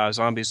itself,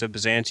 Zombies of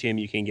Byzantium.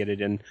 You can get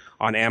it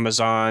on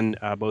Amazon,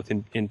 both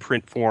in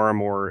print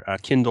form or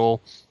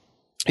Kindle.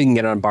 You can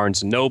get it on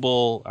Barnes &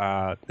 Noble.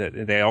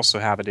 They also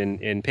have it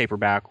in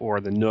paperback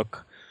or the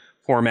Nook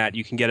format.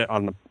 You can get it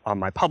on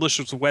my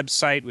publisher's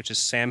website, which is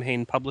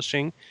Samhain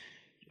Publishing.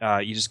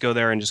 You just go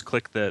there and just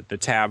click the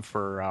tab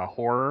for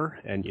horror,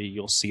 and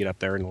you'll see it up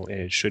there, and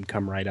it should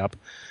come right up.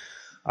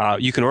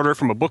 You can order it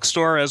from a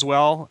bookstore as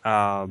well,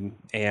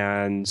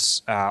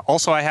 and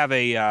also I have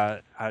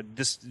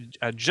this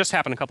just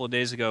happened a couple of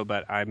days ago,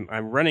 but I'm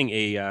running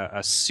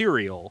a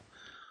serial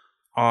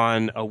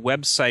on a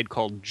website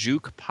called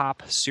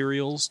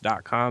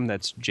JukePopSerials.com.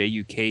 That's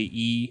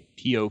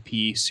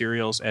JUKEPOP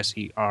Serials,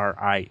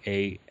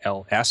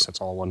 SERIALS. That's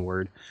all one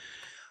word.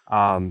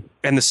 And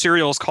the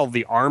serial is called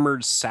The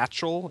Armored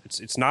Satchel.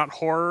 It's not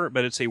horror,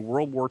 but it's a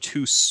World War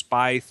II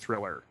spy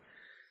thriller,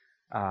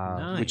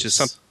 nice. Which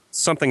is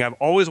something I've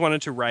always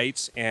wanted to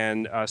write,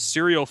 and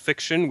serial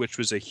fiction, which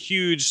was a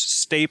huge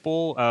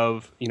staple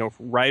of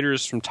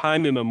writers from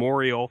time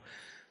immemorial.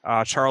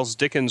 Charles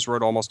Dickens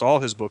wrote almost all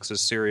his books as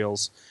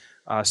serials.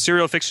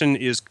 Serial fiction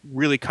is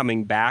really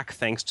coming back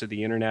thanks to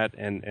the internet,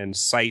 and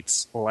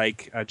sites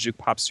like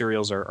JukePop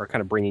Serials are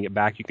kind of bringing it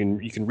back. You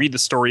can read the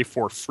story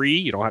for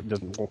free. It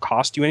won't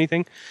cost you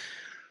anything.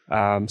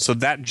 So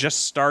that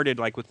just started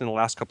like within the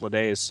last couple of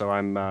days. So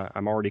I'm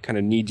already kind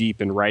of knee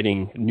deep in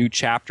writing new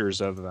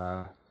chapters of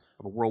a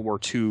World War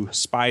II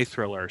spy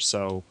thriller.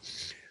 So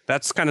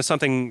that's kind of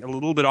something a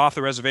little bit off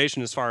the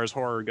reservation as far as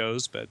horror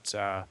goes, but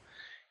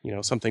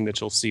something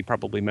that you'll see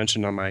probably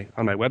mentioned on my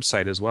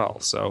website as well.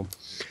 So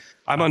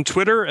I'm on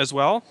Twitter as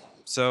well.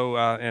 So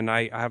and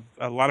I have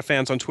a lot of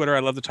fans on Twitter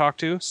I love to talk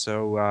to.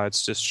 So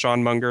it's just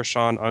Sean Munger,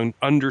 Sean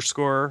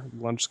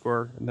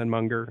 _, and then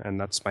Munger, and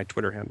that's my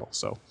Twitter handle.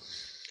 So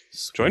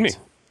join me.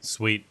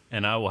 Sweet.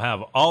 And I will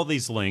have all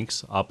these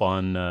links up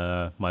on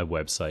my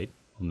website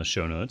on the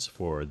show notes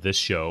for this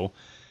show.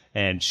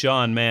 And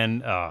Sean,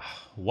 man,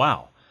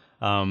 wow.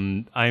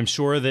 I am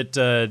sure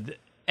that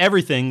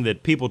everything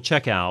that people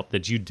check out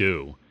that you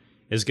do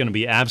is going to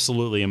be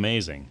absolutely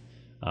amazing.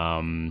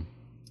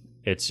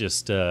 It's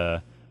just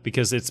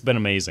because it's been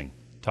amazing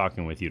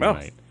talking with you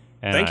tonight.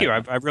 And thank you.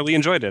 I've really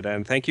enjoyed it,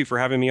 and thank you for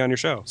having me on your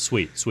show.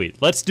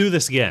 Sweet. Let's do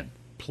this again,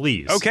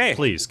 please. Okay.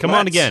 Please, come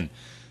on again.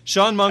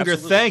 Sean Munger,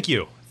 Absolutely. thank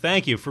you.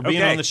 Thank you for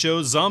being on the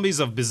show. Zombies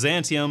of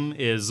Byzantium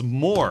is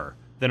more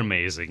than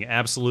amazing.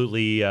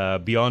 Absolutely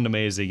beyond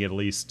amazing, at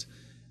least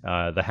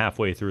the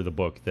halfway through the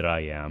book that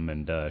I am.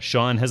 And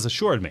Sean has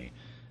assured me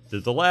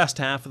that the last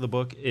half of the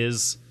book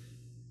is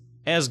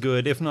as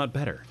good, if not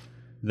better,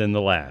 than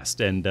the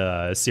last. And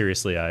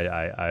seriously,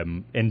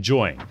 I'm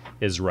enjoying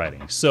his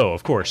writing. So,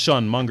 of course,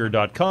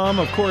 SeanMunger.com.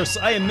 Of course,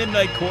 I am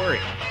Midnight Corey.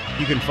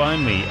 You can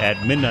find me at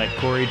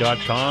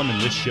MidnightCorey.com,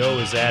 and this show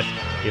is at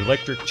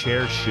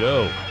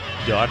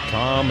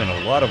ElectricChairShow.com and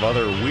a lot of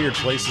other weird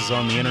places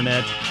on the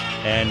internet.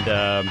 And,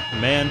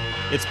 man,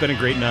 it's been a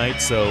great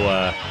night. So,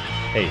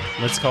 hey,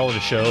 let's call it a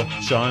show.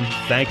 Sean,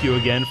 thank you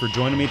again for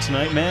joining me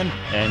tonight, man.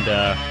 And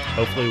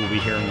hopefully we'll be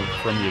hearing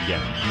from you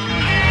again.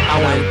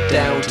 I went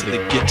down to the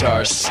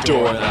guitar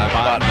store and I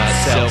bought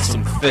myself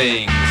some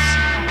things.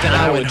 Then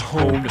I went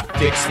home to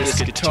fix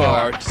this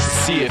guitar to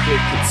see if it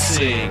could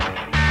sing.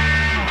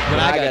 When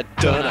I got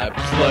done, I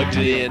plugged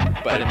it in,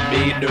 but it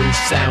made no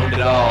sound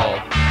at all.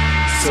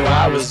 So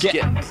I was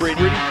getting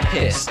pretty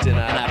pissed, and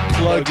I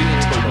plugged it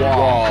into the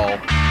wall.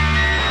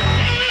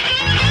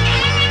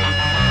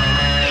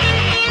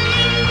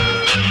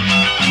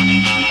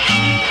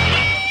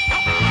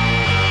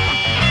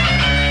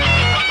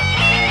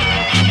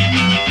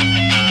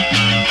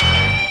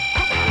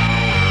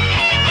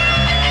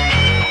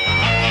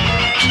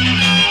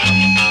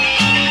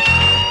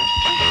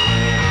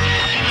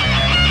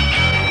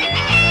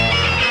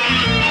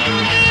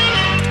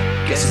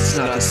 It's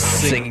not the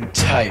singing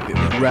type, it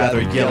would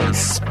rather yell and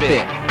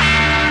spit.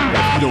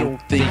 If you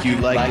don't think you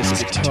like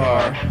this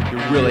guitar,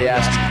 you're really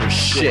asking for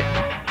shit.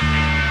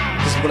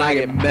 Cause when I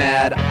get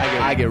mad,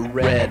 I get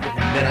red,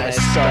 and then I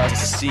start to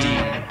steam.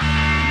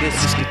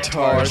 This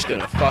guitar's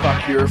gonna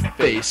fuck your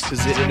face,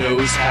 cause it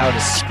knows how to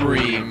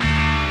scream.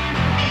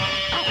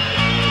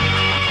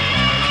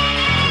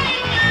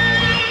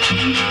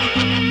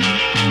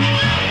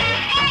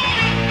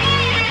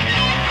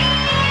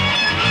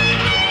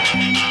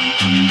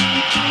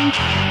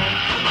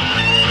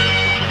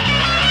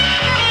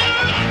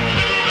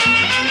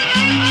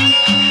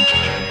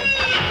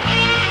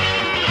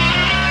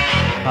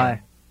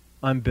 Hi,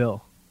 I'm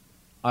Bill.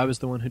 I was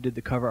the one who did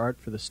the cover art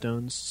for the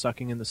Stones'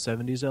 Sucking in the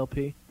 70s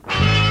LP.